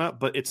Capana,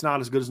 but it's not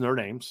as good as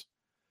Notre Dame's.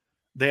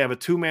 They have a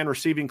 2-man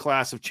receiving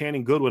class of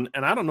Channing Goodwin.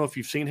 And I don't know if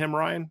you've seen him,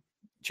 Ryan.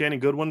 Channing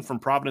Goodwin from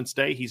Providence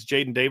Day. He's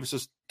Jaden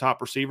Davis's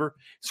top receiver.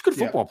 He's a good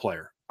football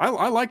player.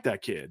 I like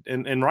that kid.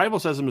 And Rival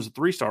says him as a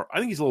 3-star. I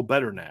think he's a little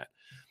better than that.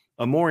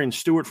 Morian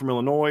Stewart from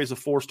Illinois is a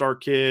 4-star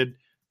kid.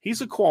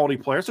 He's a quality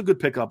player. It's a good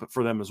pickup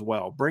for them as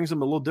well. Brings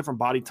him a little different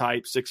body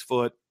type, 6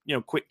 foot,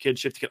 quick kid,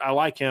 shifty kid. I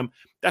like him.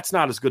 That's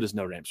not as good as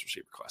Notre Dame's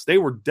receiver class. They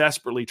were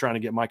desperately trying to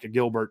get Micah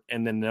Gilbert,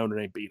 and then Notre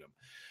Dame beat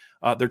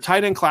him. Their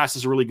tight end class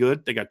is really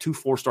good. They got 2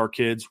 4-star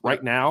kids.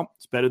 Right now,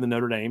 it's better than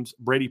Notre Dame's.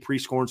 Brady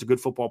Prieskorn's a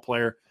good football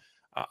player.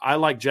 I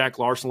like Jack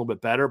Larson a little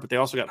bit better, but they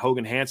also got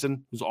Hogan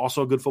Hansen, who's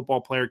also a good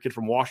football player, kid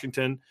from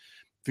Washington.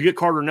 If you get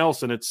Carter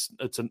Nelson,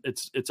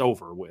 it's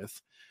over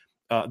with.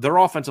 Their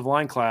offensive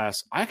line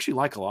class, I actually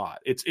like a lot.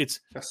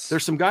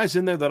 There's some guys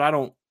in there that I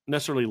don't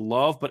necessarily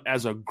love, but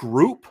as a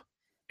group,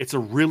 it's a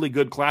really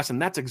good class, and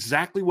that's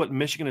exactly what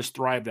Michigan has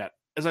thrived at.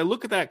 As I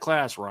look at that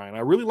class, Ryan, I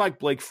really like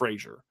Blake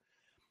Frazier.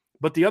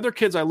 But the other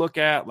kids I look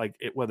at,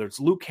 whether it's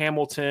Luke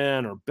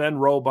Hamilton or Ben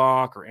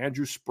Robach or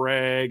Andrew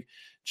Sprague,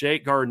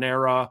 Jake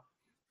Gardnera,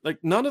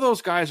 none of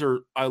those guys are,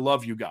 I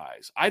love you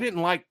guys. I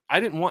didn't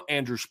want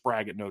Andrew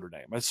Sprague at Notre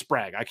Dame. It's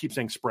Sprague. I keep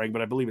saying Sprague,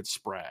 but I believe it's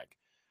Sprague.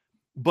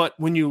 But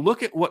when you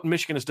look at what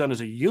Michigan has done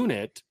as a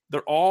unit,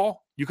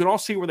 you can all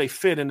see where they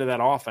fit into that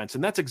offense.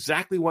 And that's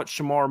exactly what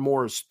Shamar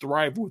Moore has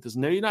thrived with, is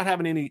you're not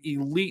having any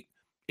elite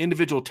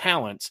individual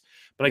talents,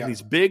 but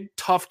these big,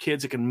 tough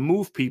kids that can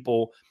move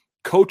people,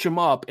 coach them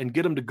up, and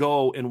get them to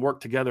go and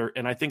work together.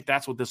 And I think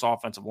that's what this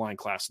offensive line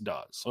class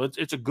does. So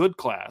it's a good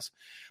class.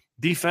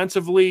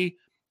 Defensively,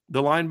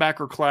 the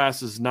linebacker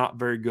class is not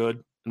very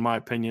good, in my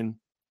opinion.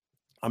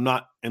 I'm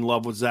not in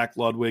love with Zach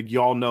Ludwig.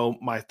 You all know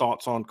my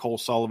thoughts on Cole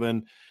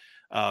Sullivan.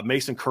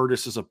 Mason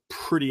Curtis is a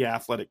pretty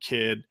athletic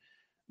kid.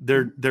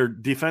 Their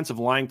defensive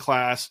line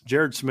class,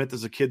 Jared Smith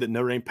is a kid that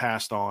Notre Dame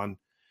passed on.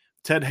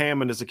 Ted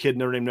Hammond is a kid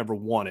Notre Dame never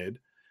wanted.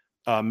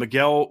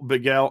 Manuel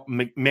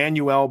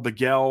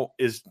Bigel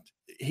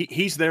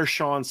he's their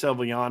Sean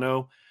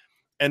Silviano.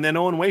 And then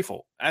Owen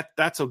Wafel.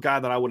 That's a guy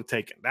that I would have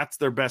taken. That's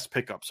their best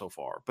pickup so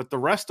far. But the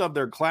rest of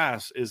their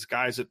class is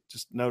guys that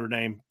just Notre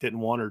Dame didn't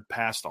want or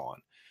passed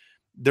on.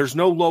 There's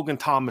no Logan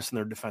Thomas in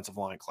their defensive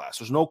line class.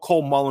 There's no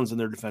Cole Mullins in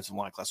their defensive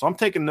line class. So I'm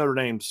taking Notre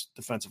Dame's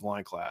defensive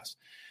line class.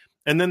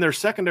 And then their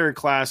secondary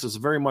class is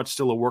very much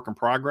still a work in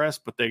progress,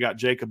 but they got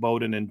Jacob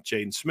Oden and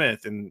Jaden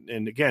Smith.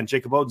 And again,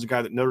 Jacob Oden's a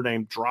guy that Notre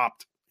Dame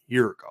dropped a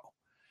year ago.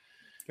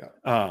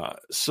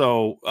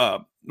 So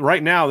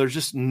right now there's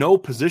just no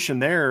position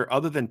there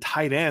other than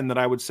tight end that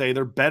I would say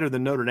they're better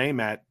than Notre Dame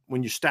at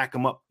when you stack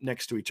them up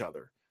next to each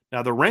other.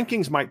 Now the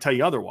rankings might tell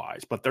you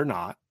otherwise, but they're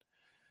not.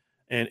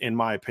 And in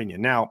my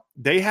opinion, now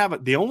they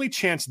have the only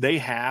chance they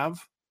have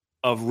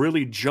of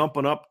really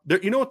jumping up.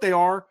 You know what they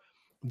are?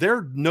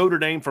 They're Notre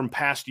Dame from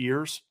past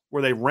years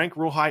where they rank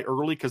real high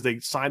early because they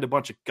got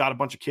a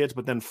bunch of kids,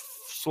 but then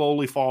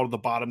slowly fall to the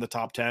bottom of the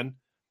top 10.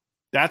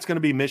 That's going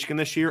to be Michigan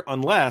this year,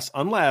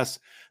 unless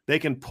they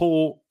can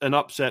pull an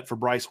upset for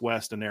Bryce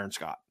West and Aaron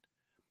Scott.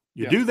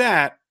 You do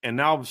that, and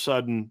now all of a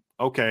sudden,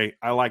 okay,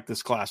 I like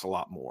this class a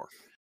lot more.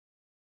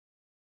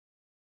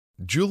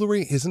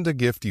 Jewelry isn't a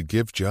gift you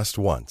give just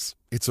once.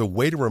 It's a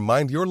way to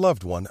remind your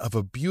loved one of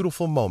a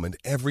beautiful moment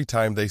every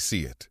time they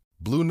see it.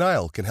 Blue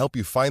Nile can help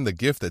you find the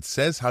gift that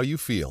says how you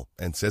feel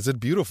and says it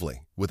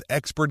beautifully, with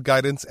expert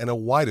guidance and a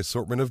wide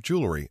assortment of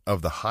jewelry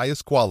of the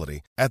highest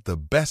quality at the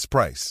best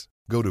price.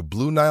 Go to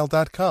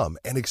BlueNile.com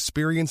and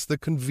experience the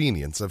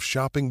convenience of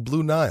shopping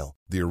Blue Nile,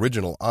 the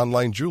original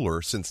online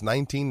jeweler since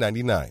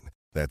 1999.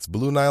 That's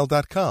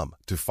BlueNile.com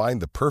to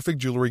find the perfect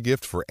jewelry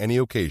gift for any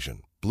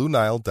occasion.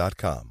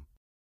 BlueNile.com.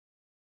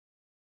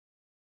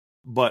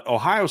 But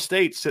Ohio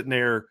State's sitting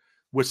there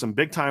with some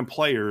big-time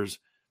players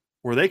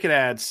where they could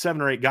add 7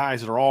 or 8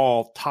 guys that are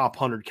all top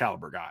 100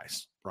 caliber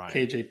guys. Right.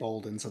 KJ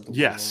Bolden's of the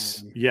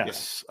Yes.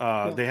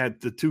 They had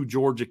the 2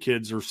 Georgia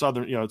kids or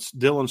Southern, it's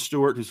Dylan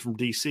Stewart, who's from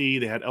DC.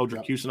 They had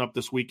Eldrick Houston up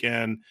this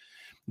weekend.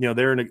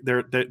 They're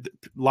a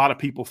lot of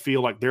people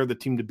feel like they're the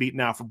team to beat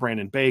now for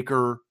Brandon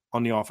Baker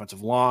on the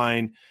offensive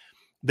line.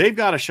 They've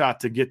got a shot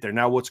to get there.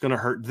 Now, what's going to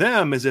hurt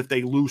them is if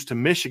they lose to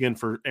Michigan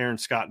for Aaron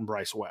Scott and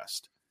Bryce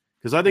West,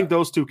 because I think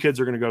those 2 kids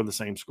are going to go to the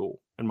same school,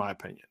 in my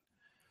opinion.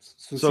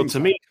 So to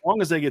me, as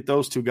long as they get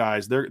those 2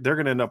 guys, they're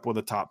going to end up with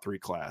a top 3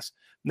 class.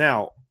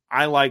 Now,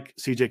 I like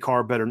CJ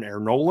Carr better than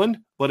Aaron Noland,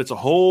 but it's a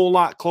whole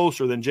lot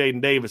closer than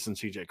Jaden Davis and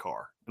CJ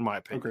Carr, in my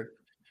opinion.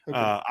 Okay.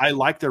 I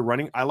like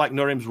I like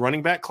Notre Dame's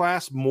running back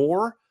class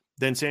more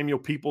than Samuel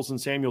Peoples and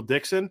Samuel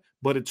Dixon,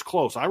 but it's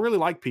close. I really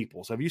like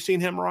Peoples. Have you seen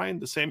him, Ryan?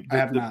 I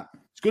have not.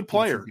 It's a good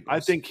player. I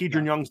think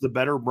Kedron Young's the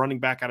better running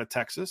back out of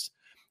Texas,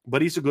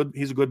 but he's a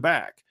good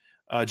back.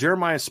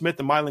 Jeremiah Smith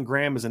and Mylan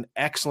Graham is an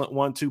excellent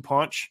 1-2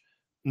 punch.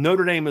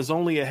 Notre Dame is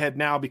only ahead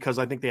now because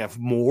I think they have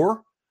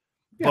more.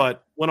 Yeah.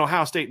 But when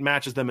Ohio State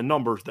matches them in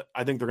numbers,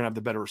 I think they're going to have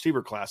the better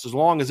receiver class. As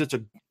long as it's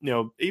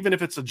even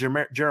if it's a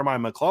Jeremiah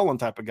McClellan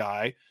type of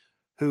guy,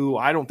 who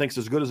I don't think is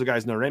as good as the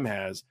guys Notre Dame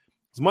has.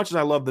 As much as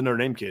I love the Notre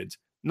Dame kids,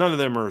 none of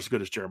them are as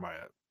good as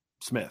Jeremiah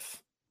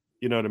Smith.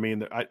 You know what I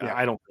mean?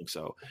 I don't think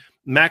so.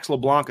 Max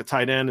LeBlanc at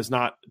tight end is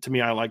not, to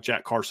me, I like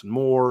Jack Carson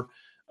more.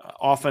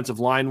 Offensive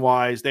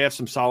line-wise, they have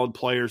some solid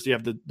players. They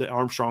have the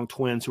Armstrong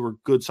twins who are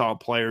good, solid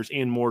players.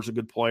 Ian Moore's a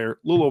good player,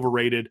 a little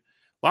overrated.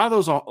 A lot of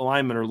those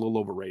linemen are a little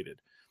overrated.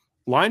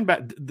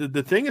 Linebacker,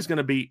 the thing is going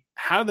to be,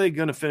 how are they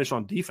going to finish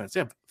on defense? They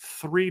have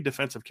 3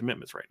 defensive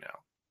commitments right now.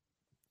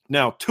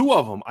 Now, 2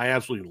 of them I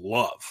absolutely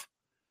love.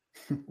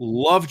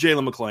 Love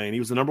Jalen McClain. He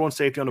was the number 1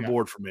 safety on the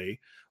board for me.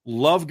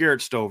 Love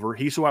Garrett Stover.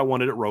 He's who I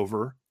wanted at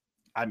Rover.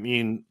 I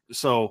mean,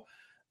 so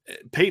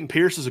Peyton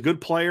Pierce is a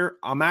good player.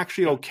 I'm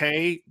actually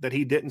okay that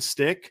he didn't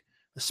stick,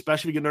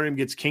 especially if Notre Dame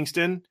gets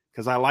Kingston,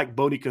 because I like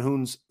Bodie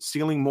Cahoon's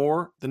ceiling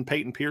more than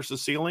Peyton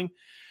Pierce's ceiling.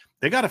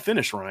 They got to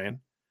finish, Ryan.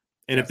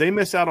 And if they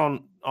miss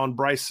out on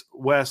Bryce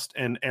West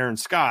and Aaron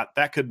Scott,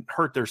 that could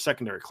hurt their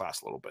secondary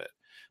class a little bit.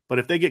 But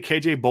if they get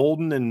KJ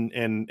Bolden and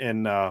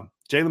Jalen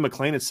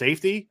McClain at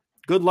safety,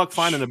 good luck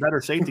finding a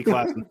better safety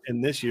class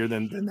in this year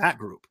than that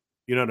group.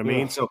 You know what I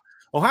mean? So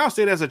Ohio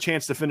State has a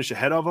chance to finish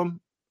ahead of them.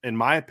 in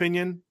my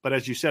opinion. But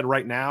as you said,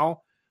 right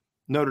now,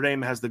 Notre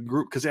Dame has the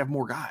group because they have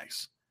more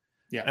guys.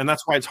 Yeah. And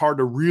that's why it's hard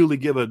to really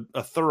give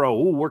a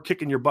thorough, we're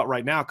kicking your butt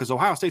right now, because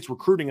Ohio State's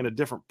recruiting in a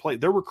different place.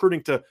 They're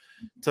recruiting to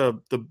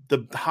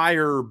the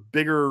higher,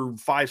 bigger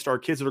 5-star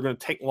kids that are going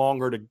to take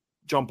longer to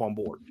jump on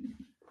board.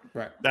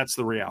 Right. That's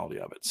the reality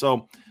of it.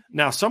 So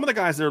now some of the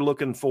guys they're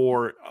looking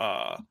for,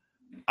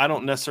 I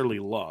don't necessarily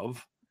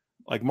love,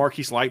 like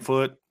Marquise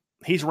Lightfoot.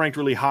 He's ranked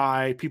really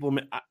high. People,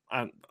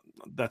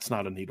 that's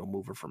not a needle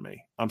mover for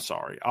me. I'm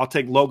sorry. I'll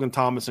take Logan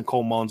Thomas and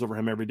Cole Mullins over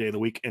him every day of the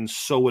week, and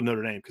so would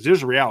Notre Dame. Because here's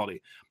the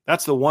reality.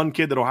 That's the one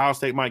kid that Ohio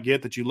State might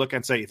get that you look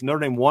and say, if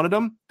Notre Dame wanted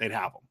him, they'd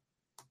have him.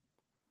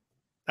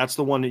 That's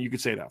the one that you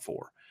could say that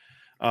for.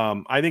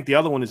 I think the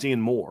other one is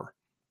Ian Moore.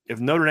 If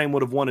Notre Dame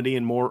would have wanted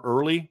Ian Moore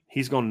early,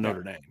 he's going to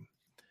Notre Dame.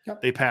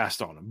 Yep. They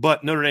passed on him.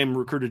 But Notre Dame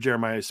recruited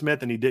Jeremiah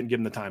Smith, and he didn't give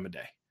him the time of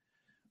day.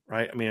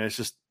 Right? I mean, it's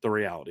just the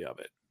reality of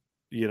it.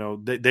 You know,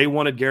 they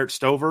wanted Garrett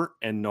Stover,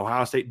 and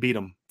Ohio State beat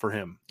him for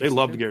him. They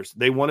loved Garrett.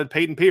 They wanted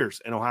Peyton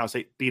Pierce, and Ohio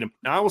State beat him.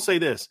 Now, I will say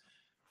this.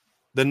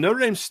 The Notre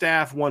Dame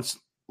staff, once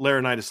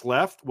Laurinaitis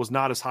left, was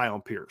not as high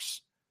on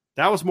Pierce.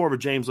 That was more of a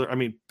James – I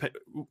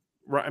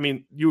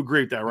mean, you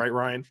agree with that, right,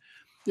 Ryan?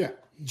 Yeah.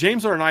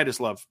 James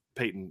Laurinaitis loved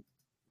Peyton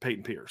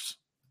Pierce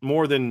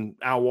more than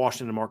Al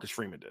Washington and Marcus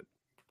Freeman did.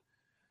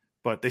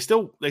 But they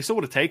still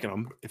would have taken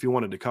him if he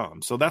wanted to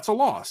come. So that's a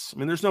loss. I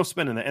mean, there's no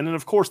spinning that. And then,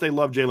 of course, they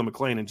love Jalen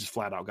McClain and just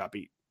flat out got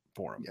beat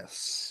for him.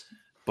 Yes.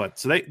 But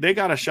so they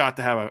got a shot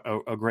to have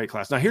a great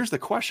class. Now, here's the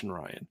question,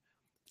 Ryan.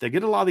 They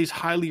get a lot of these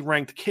highly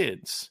ranked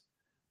kids.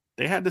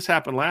 They had this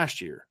happen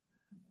last year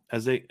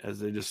as they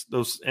just,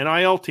 those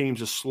NIL teams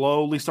just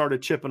slowly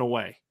started chipping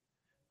away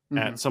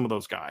at some of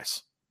those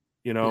guys,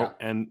 you know,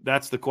 and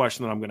that's the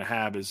question that I'm going to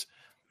have is,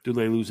 do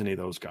they lose any of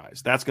those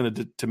guys? That's going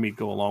to me,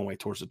 go a long way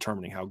towards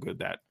determining how good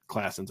that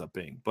class ends up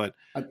being. But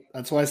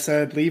that's why I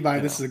said, Levi,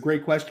 this is a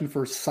great question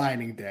for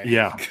signing day.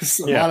 Yeah. Because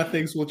a lot of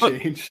things will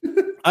change.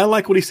 I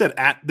like what he said,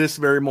 at this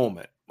very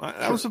moment.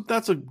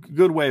 That's a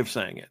good way of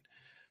saying it.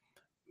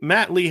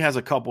 Matt Lee has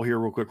a couple here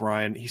real quick,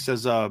 Ryan. He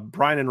says,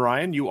 Brian and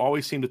Ryan, you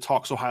always seem to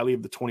talk so highly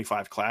of the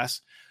 25 class.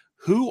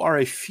 Who are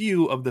a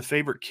few of the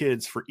favorite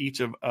kids for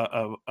each of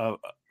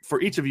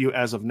you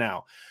as of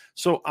now?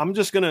 So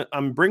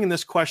I'm bringing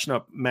this question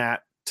up,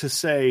 Matt, to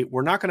say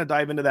we're not going to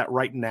dive into that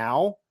right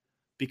now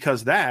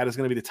because that is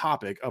going to be the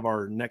topic of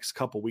our next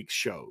couple weeks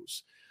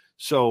shows.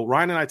 So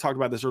Ryan and I talked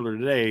about this earlier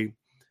today.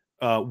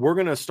 We're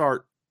going to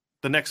start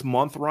the next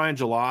month, Ryan,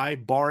 July,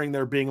 barring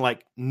there being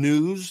like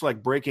news,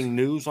 like breaking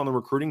news on the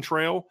recruiting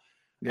trail.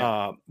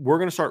 Yeah. We're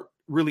going to start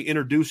really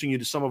introducing you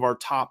to some of our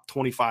top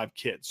 25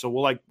 kids. So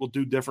we'll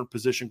do different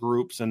position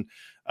groups. And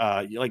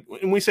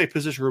when we say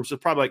position groups,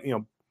 it's probably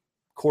like,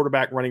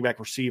 quarterback, running back,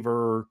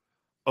 receiver,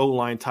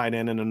 O-line, tight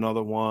end in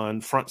another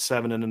one, front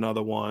seven in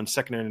another one,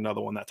 secondary in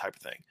another one, that type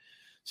of thing.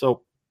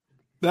 So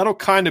that'll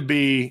kind of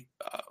be,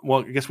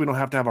 I guess we don't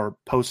have to have our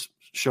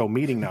post-show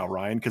meeting now,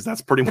 Ryan, because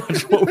that's pretty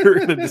much what we're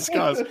going to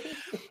discuss.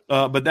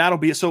 But that'll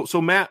be so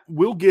Matt,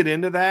 we'll get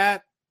into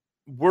that.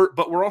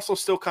 We're also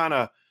still kind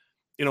of,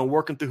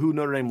 working through who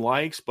Notre Dame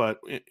likes, but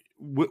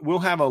we'll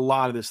have a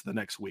lot of this the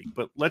next week.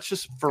 But let's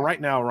just, for right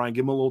now, Ryan,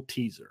 give them a little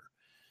teaser.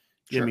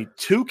 Give me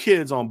two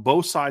kids on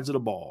both sides of the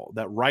ball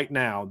that right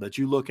now that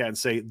you look at and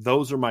say,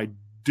 those are my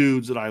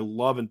dudes that I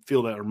love and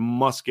feel that are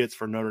must-gets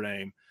for Notre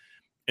Dame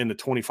in the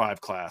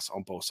 25 class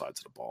on both sides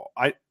of the ball.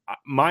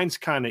 Mine's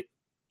kind of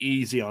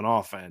easy on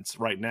offense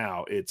right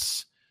now.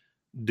 It's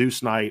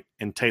Deuce Knight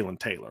and Talon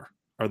Taylor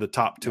are the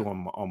top two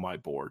on my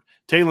board.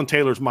 Talon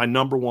Taylor's my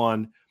number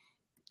one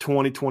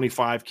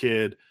 2025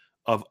 kid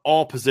of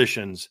all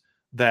positions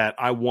that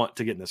I want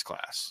to get in this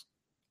class,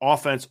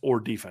 offense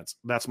or defense.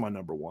 That's my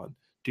number one.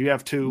 Do you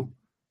have two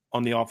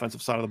on the offensive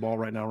side of the ball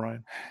right now,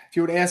 Ryan? If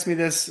you would ask me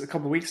this a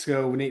couple of weeks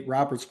ago, Nate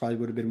Roberts probably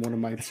would have been one of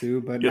my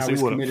two, but yes, now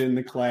he's committed in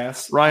the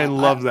class. Ryan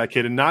loves that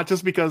kid, and not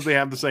just because they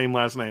have the same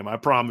last name. I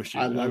promise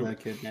you. I love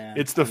that kid, man.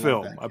 It's the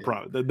film. I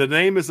promise. The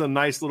name is a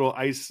nice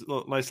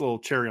little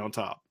cherry on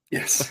top.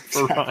 Yes,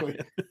 exactly.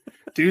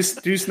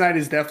 Deuce Knight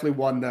is definitely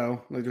one,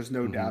 though. Like, there's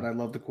no doubt. I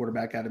love the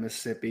quarterback out of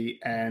Mississippi.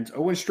 And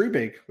Owen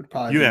Streebig would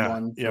probably be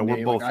one. Yeah,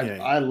 we're both.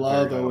 I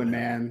love Owen,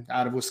 man.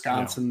 Out of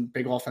Wisconsin,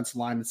 big offensive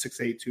lineman,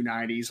 6'8",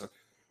 290. He's a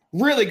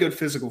really good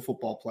physical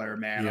football player,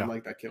 man. I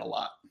like that kid a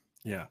lot.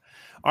 Yeah.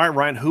 All right,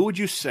 Ryan, who would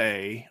you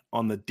say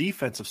on the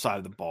defensive side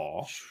of the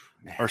ball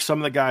are some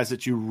of the guys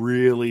that you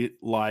really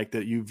like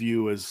that you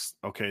view as,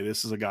 okay,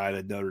 this is a guy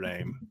that Notre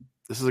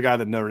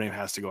Dame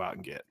has to go out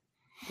and get?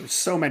 There's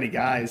so many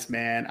guys,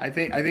 man. I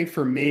think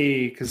for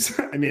me, because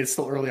it's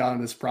still early on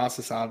in this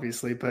process,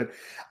 obviously, but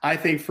I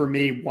think for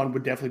me, one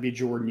would definitely be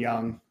Jordan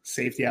Young,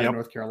 safety out of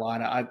North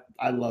Carolina.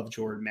 I love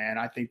Jordan, man.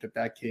 I think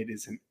that kid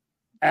is an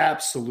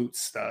absolute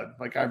stud.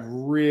 Like, I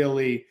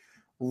really,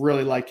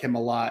 really like him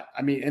a lot.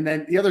 And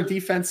then the other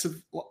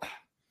defensive,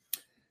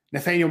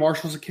 Nathaniel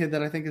Marshall's a kid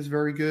that I think is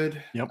very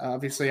good.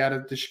 Obviously out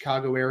of the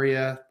Chicago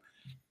area.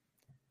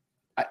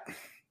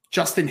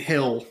 Justin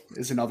Hill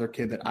is another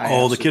kid that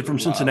I the kid from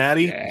love.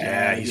 Cincinnati.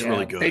 Yeah, he's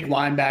really good. Big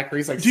linebacker.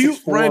 He's like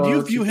Ryan, do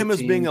you view him as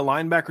being a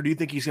linebacker? Or do you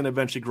think he's going to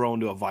eventually grow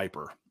into a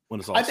Viper when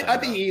it's all said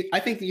and done? I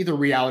think either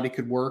reality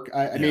could work.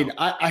 I mean,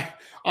 I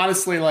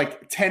honestly,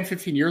 like 10,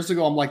 15 years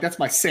ago, I'm like, that's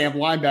my Sam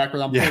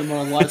linebacker. I'm putting him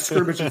on live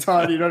scrimmage a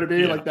ton. You know what I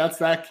mean? Like that's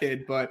that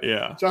kid. But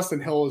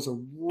Justin Hill is a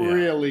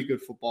really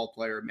good football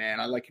player,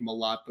 man. I like him a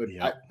lot. But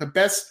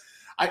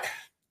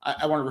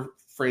I want to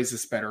phrase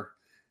this better.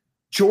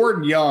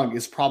 Jordan Young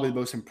is probably the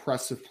most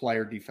impressive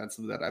player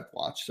defensive that I've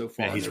watched so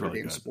far. He's in really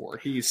game good.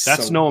 Sport.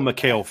 That's Noah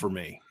McHale for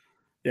me.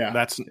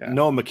 Yeah,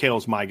 Noah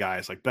McHale's my guy.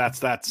 It's like that's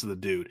the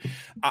dude.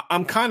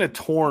 I'm kind of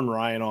torn,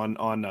 Ryan,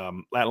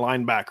 on that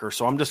linebacker.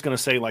 So I'm just going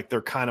to say like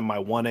they're kind of my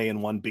 1A and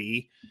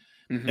 1B,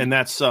 and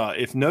that's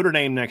if Notre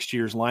Dame next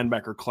year's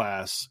linebacker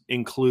class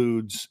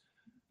includes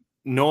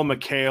Noah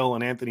McHale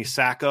and Anthony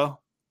Sacca.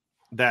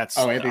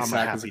 Anthony I'm a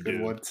Sacca's happy a good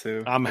dude. one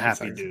too. I'm a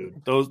happy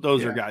dude.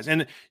 Those are guys,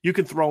 and you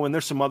can throw in.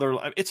 There's some other.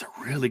 It's a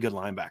really good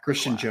linebacker.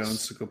 Christian class.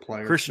 Jones is a good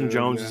player. Christian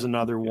Jones is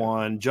another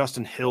one.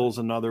 Justin Hill's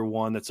another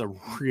one. That's a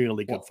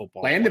really good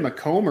football. Landon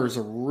McComber is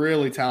a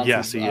really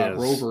talented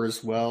rover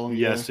as well.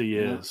 Yes, he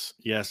is.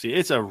 Yes,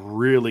 it's a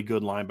really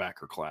good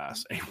linebacker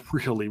class. A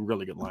really,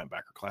 really good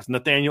linebacker class.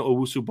 Nathaniel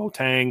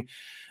Owusu-Boateng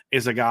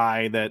is a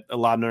guy that a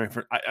lot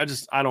of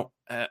I don't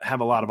have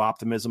a lot of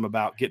optimism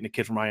about getting a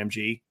kid from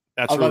IMG.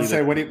 That's I was about to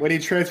say when he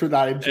transferred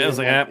that, I was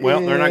like, well,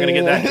 they're not going to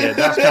get that kid.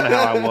 That's kind of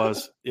how I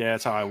was. Yeah,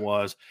 that's how I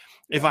was.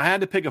 If I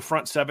had to pick a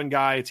front seven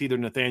guy, it's either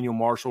Nathaniel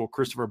Marshall or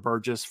Christopher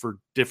Burgess for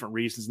different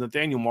reasons.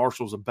 Nathaniel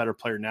Marshall is a better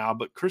player now,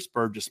 but Chris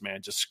Burgess,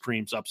 man, just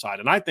screams upside.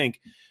 And I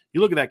think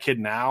you look at that kid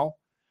now.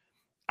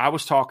 I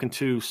was talking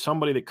to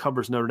somebody that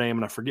covers Notre Dame,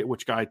 and I forget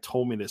which guy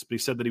told me this, but he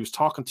said that he was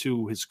talking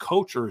to his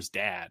coach or his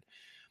dad.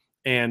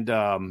 And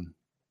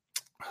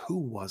who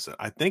was it?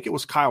 I think it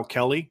was Kyle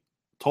Kelly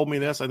told me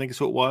this. I think it's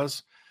who it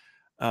was.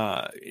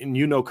 And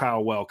you know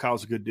Kyle well.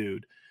 Kyle's a good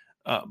dude.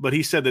 But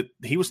he said that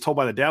he was told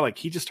by the dad, like,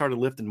 he just started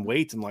lifting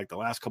weights in like the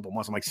last couple of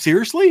months. I'm like,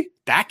 seriously?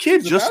 That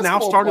kid just now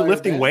started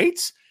lifting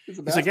weights? He's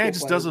like, yeah, he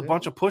just does a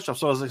bunch of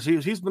push-ups. So I was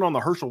like, he's been on the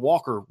Herschel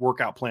Walker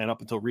workout plan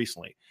up until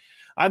recently.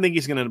 I think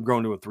he's going to grow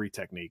into a 3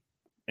 technique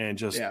and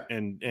just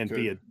and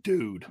be a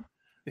dude.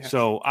 Yeah.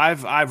 So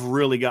I've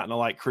really gotten to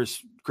like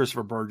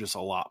Christopher Burgess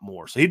a lot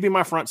more. So he'd be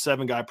my front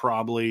seven guy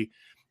probably.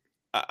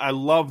 I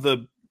love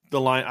the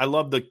line. I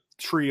love the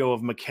trio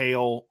of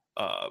McHale,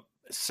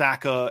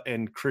 Sacca,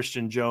 and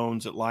Christian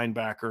Jones at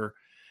linebacker,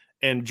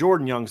 and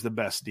Jordan Young's the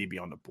best DB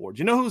on the board.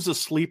 You know who's a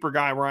sleeper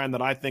guy, Ryan,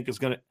 that I think is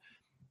going to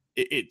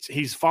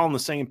he's following the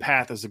same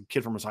path as a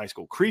kid from his high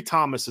school. Cree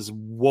Thomas is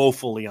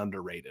woefully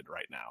underrated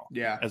right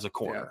now as a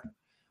corner.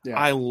 Yeah.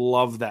 I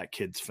love that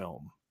kid's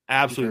film.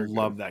 Absolutely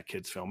love that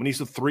kid's film. And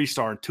he's a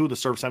 3-star, and 2 of the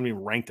service haven't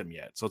even ranked him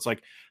yet. So it's like,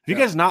 have you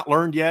guys not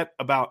learned yet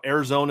about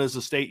Arizona as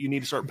a state you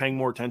need to start paying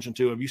more attention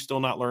to? Have you still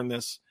not learned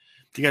this?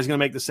 You guys going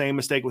to make the same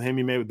mistake with him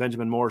you made with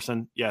Benjamin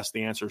Morrison? Yes,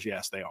 the answer is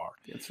yes, they are.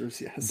 The answer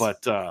is yes.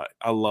 But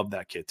I love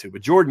that kid too.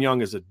 But Jordan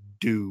Young is a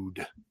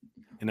dude.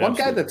 One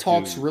guy that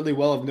talks really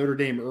well of Notre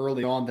Dame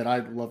early on that I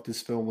loved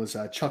this film was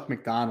Chuck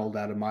McDonald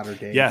out of Modern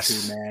Day.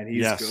 Yes. Too, man.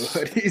 He's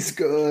good. He's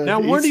good. Now,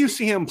 where do you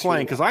see him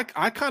playing? Because I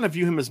kind of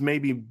view him as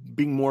maybe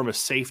being more of a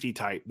safety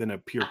type than a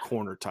pure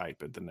corner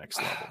type at the next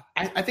level.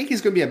 I think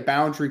he's going to be a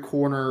boundary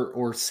corner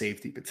or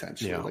safety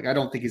potentially. Like, I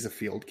don't think he's a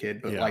field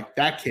kid, but like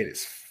that kid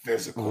is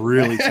physical.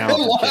 Really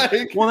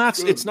talented. Well,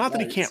 it's not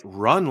that he can't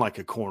run like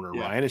a corner,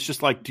 Ryan. It's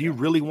just like, do you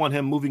really want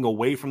him moving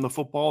away from the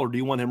football or do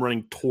you want him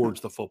running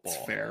towards the football?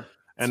 It's fair.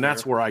 And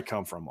that's where I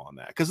come from on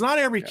that. Because not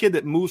every kid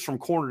that moves from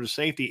corner to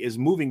safety is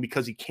moving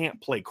because he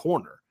can't play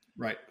corner.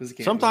 Right.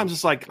 Sometimes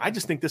it's like, I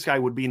just think this guy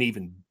would be an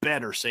even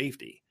better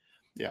safety.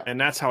 Yeah.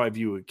 And that's how I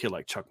view a kid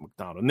like Chuck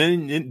McDonald.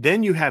 And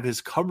then you have his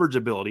coverage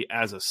ability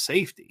as a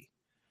safety.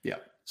 Yeah.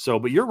 So,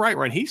 but you're right,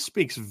 Ryan. He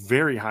speaks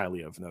very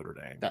highly of Notre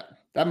Dame.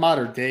 That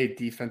modern day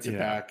defensive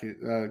back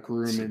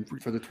grooming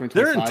for the 2025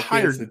 their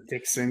entire kids, the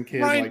Dixon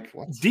kid, Ryan,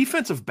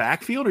 defensive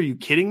backfield. Are you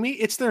kidding me?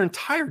 It's their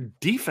entire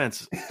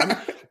defense. I mean,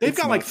 they've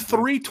got like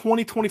 3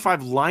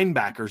 2025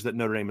 linebackers that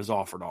Notre Dame has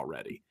offered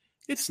already.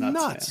 It's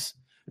nuts.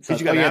 Because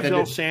you got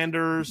Abdel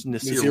Sanders,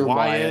 Nasir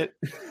Wyatt.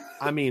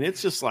 I mean,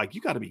 it's just like,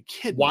 you got to be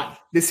kidding me.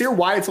 Nasir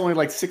Wyatt's only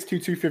like 6'2",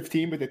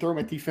 215, but they throw him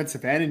at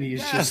defensive end, and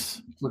he's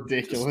just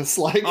ridiculous.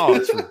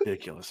 It's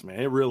ridiculous, man.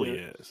 It really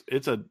is.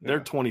 They're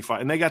 25,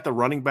 and they got the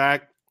running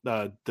back,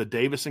 the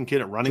Davison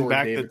kid at running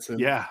back.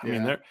 I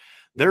mean,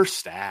 they're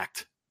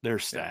stacked. They're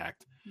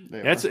stacked.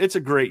 It's a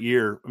great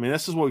year. I mean,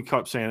 this is what we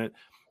kept saying it.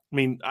 I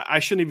mean, I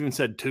shouldn't have even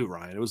said 2,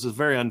 Ryan. It was just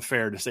very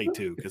unfair to say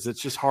 2 because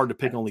it's just hard to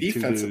pick only 2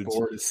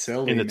 dudes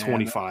in the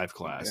 25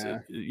 class.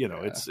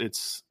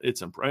 It's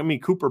I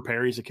mean, Cooper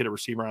Perry's a kid at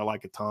receiver I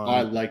like a ton.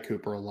 I like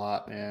Cooper a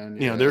lot, man.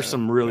 There's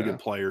some really good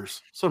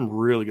players. Some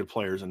really good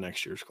players in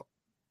next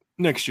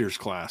year's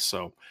class.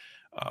 So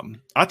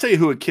I'll tell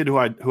you a kid who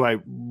I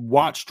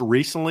watched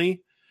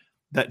recently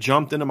that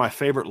jumped into my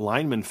favorite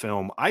lineman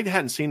film. I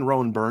hadn't seen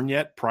Rowan Byrne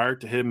yet prior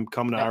to him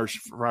coming to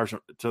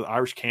the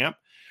Irish camp.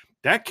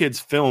 That kid's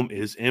film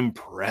is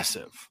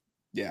impressive.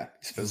 Yeah,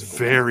 he's physical.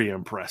 Very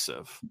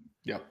impressive.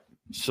 Yep.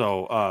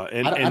 So,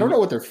 I don't know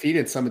what they're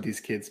feeding some of these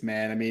kids,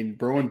 man. I mean,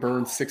 Broen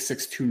Burns,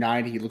 6'6",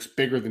 290. He looks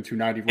bigger than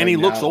 290 right now. And he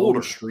looks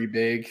older. Street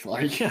big.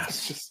 Like,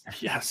 yes.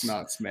 It's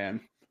nuts,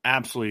 man.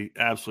 Absolutely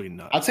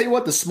nuts. I'll tell you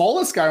what, the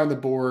smallest guy on the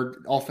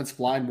board, offensive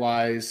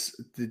line-wise,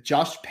 the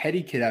Josh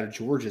Petty kid out of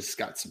Georgia's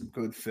got some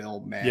good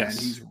film, man. Yes.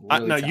 He's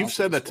really now, you've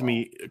said that to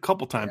me a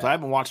couple times. I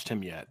haven't watched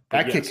him yet.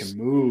 That kid can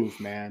move,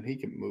 man. He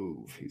can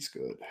move. He's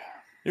good.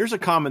 There's a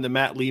comment that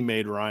Matt Lee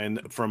made, Ryan,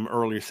 from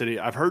earlier today.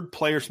 I've heard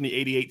players from the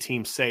 88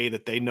 team say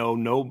that they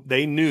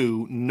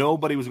knew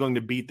nobody was going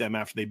to beat them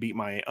after they beat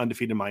my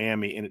undefeated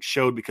Miami, and it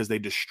showed because they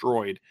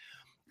destroyed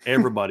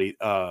everybody.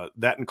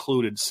 That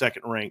included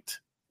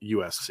second-ranked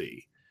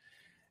USC.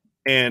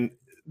 And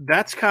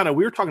that's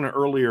we were talking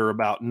earlier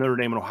about Notre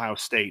Dame and Ohio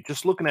State,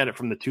 just looking at it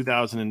from the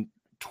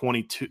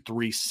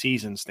 2022-23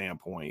 season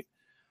standpoint.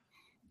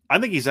 I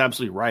think he's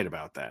absolutely right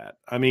about that.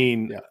 I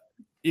mean,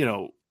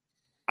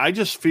 I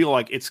just feel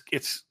like it's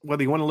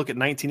whether you want to look at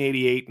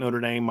 1988, Notre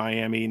Dame,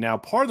 Miami. Now,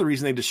 part of the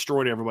reason they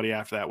destroyed everybody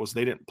after that was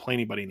they didn't play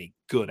anybody any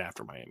good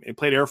after Miami. They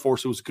played Air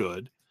Force, who was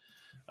good.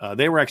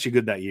 They were actually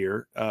good that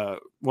year.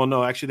 Well,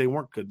 no, actually they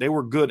weren't good. They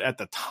were good at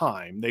the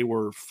time. They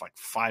were like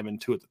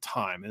 5-2 at the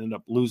time, ended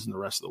up losing the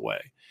rest of the way.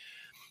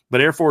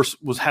 But Air Force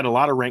had a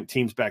lot of ranked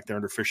teams back there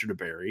under Fisher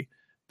DeBerry.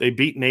 They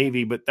beat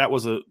Navy, but that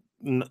was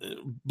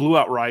blew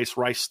out Rice.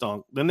 Rice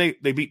stunk. Then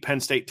they beat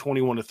Penn State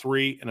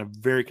 21-3 in a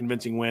very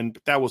convincing win,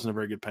 but that wasn't a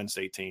very good Penn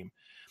State team.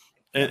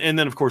 And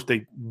then, of course,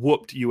 they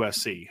whooped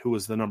USC, who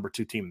was the number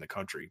 2 team in the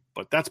country.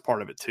 But that's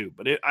part of it, too.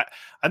 But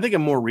I think a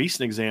more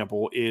recent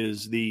example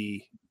is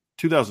the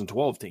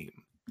 2012 team.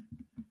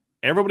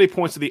 Everybody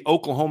points to the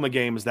Oklahoma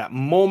game as that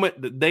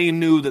moment that they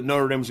knew that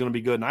Notre Dame was going to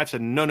be good. And I've said,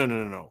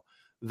 no.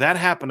 That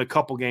happened a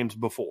couple games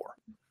before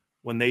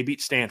when they beat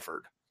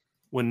Stanford.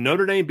 When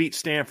Notre Dame beat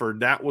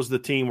Stanford, that was the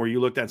team where you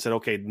looked at and said,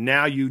 okay,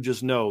 now you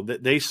just know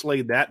that they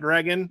slayed that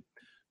dragon.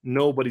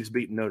 Nobody's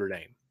beaten Notre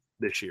Dame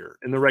this year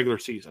in the regular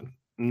season.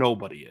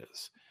 Nobody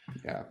is.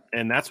 Yeah.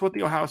 And that's what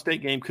the Ohio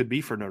State game could be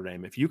for Notre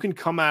Dame. If you can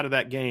come out of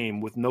that game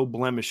with no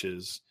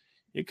blemishes,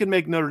 it can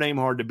make Notre Dame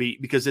hard to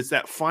beat because it's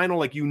that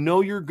final,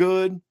 you're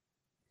good.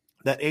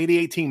 That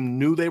 88 team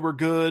knew they were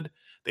good.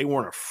 They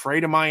weren't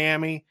afraid of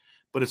Miami.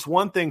 But it's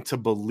one thing to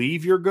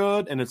believe you're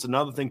good, and it's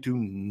another thing to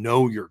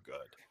know you're good.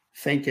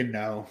 Think and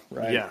know,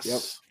 right?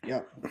 Yes.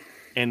 Yep.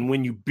 And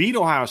when you beat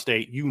Ohio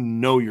State, you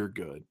know you're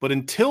good. But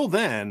until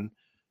then,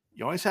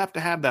 you always have to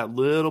have that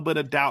little bit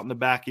of doubt in the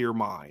back of your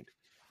mind.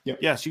 Yep.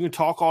 Yes, you can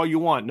talk all you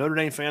want. Notre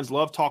Dame fans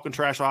love talking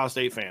trash Ohio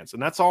State fans,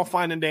 and that's all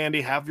fine and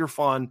dandy. Have your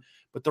fun.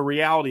 But the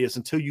reality is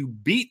until you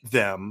beat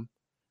them,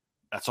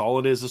 that's all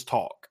it is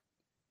talk.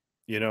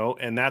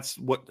 And that's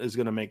what is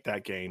going to make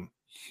that game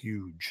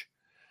huge.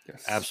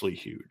 Yes. Absolutely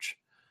huge.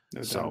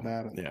 No doubt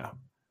about it. Yeah.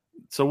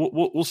 So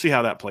we'll see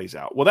how that plays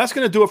out. Well, that's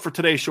going to do it for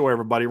today's show,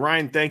 everybody.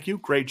 Ryan, thank you.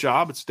 Great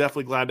job. It's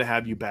definitely glad to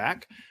have you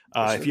back.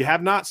 If you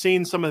have not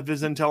seen some of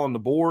his intel on the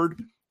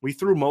board, we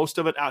threw most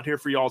of it out here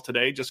for y'all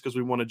today just because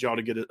we wanted y'all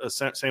to get a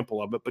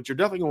sample of it. But you're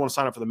definitely going to want to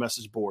sign up for the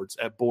message boards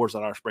at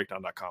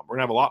boards.irishbreakdown.com. We're going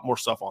to have a lot more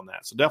stuff on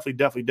that. So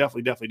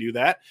definitely do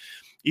that.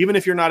 Even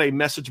if you're not a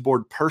message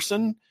board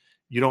person,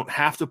 you don't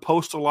have to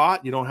post a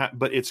lot.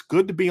 But it's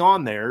good to be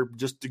on there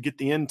just to get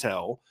the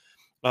intel.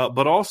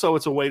 But also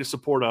it's a way to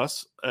support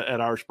us at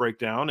Irish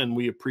Breakdown, and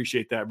we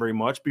appreciate that very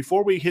much.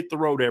 Before we hit the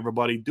road,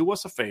 everybody, do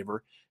us a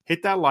favor.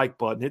 Hit that like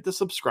button, hit the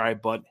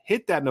subscribe button,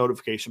 hit that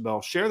notification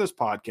bell, share this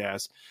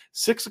podcast.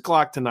 6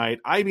 o'clock tonight,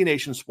 IB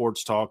Nation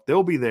Sports Talk.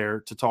 They'll be there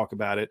to talk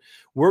about it.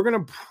 We're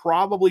going to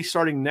probably,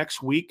 starting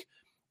next week,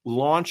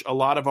 launch a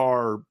lot of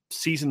our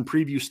season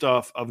preview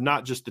stuff of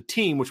not just the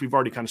team, which we've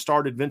already kind of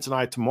started. Vince and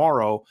I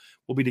tomorrow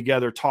will be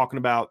together talking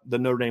about the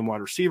Notre Dame wide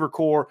receiver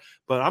core,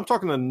 but I'm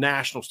talking the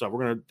national stuff.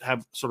 We're going to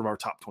have sort of our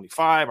top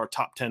 25, our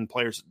top 10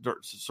 players,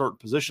 certain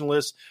position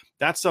lists.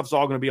 That stuff's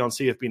all going to be on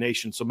CFB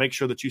Nation. So make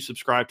sure that you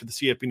subscribe to the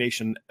CFB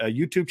Nation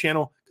YouTube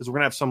channel because we're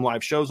going to have some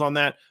live shows on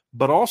that,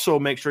 but also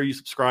make sure you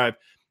subscribe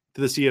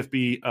to the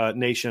CFB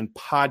Nation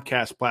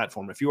podcast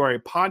platform. If you are a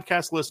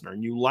podcast listener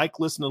and you like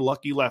listening to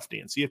Lucky Lefty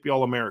and CFB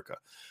All America,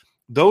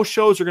 those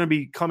shows are going to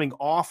be coming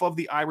off of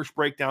the Irish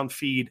Breakdown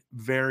feed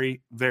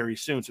very, very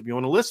soon. So if you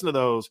want to listen to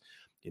those,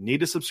 you need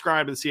to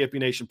subscribe to the CFB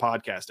Nation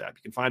podcast app.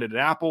 You can find it at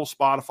Apple,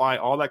 Spotify,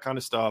 all that kind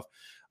of stuff.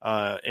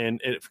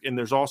 And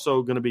there's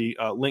also going to be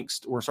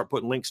links. We're going to start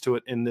putting links to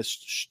it in this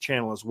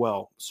channel as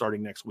well,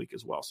 starting next week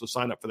as well. So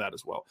sign up for that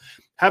as well.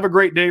 Have a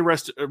great day.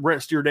 Rest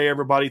of your day,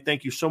 everybody.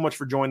 Thank you so much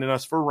for joining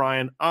us. For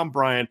Ryan, I'm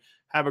Brian.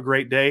 Have a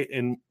great day.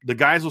 And the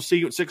guys will see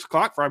you at 6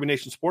 o'clock for IB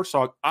Nation Sports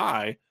Talk.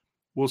 I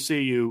will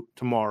see you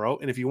tomorrow.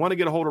 And if you want to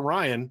get a hold of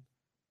Ryan,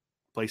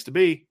 place to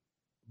be,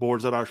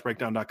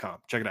 boards.irishbreakdown.com.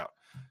 Check it out.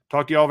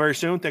 Talk to you all very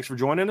soon. Thanks for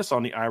joining us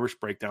on the Irish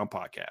Breakdown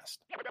Podcast.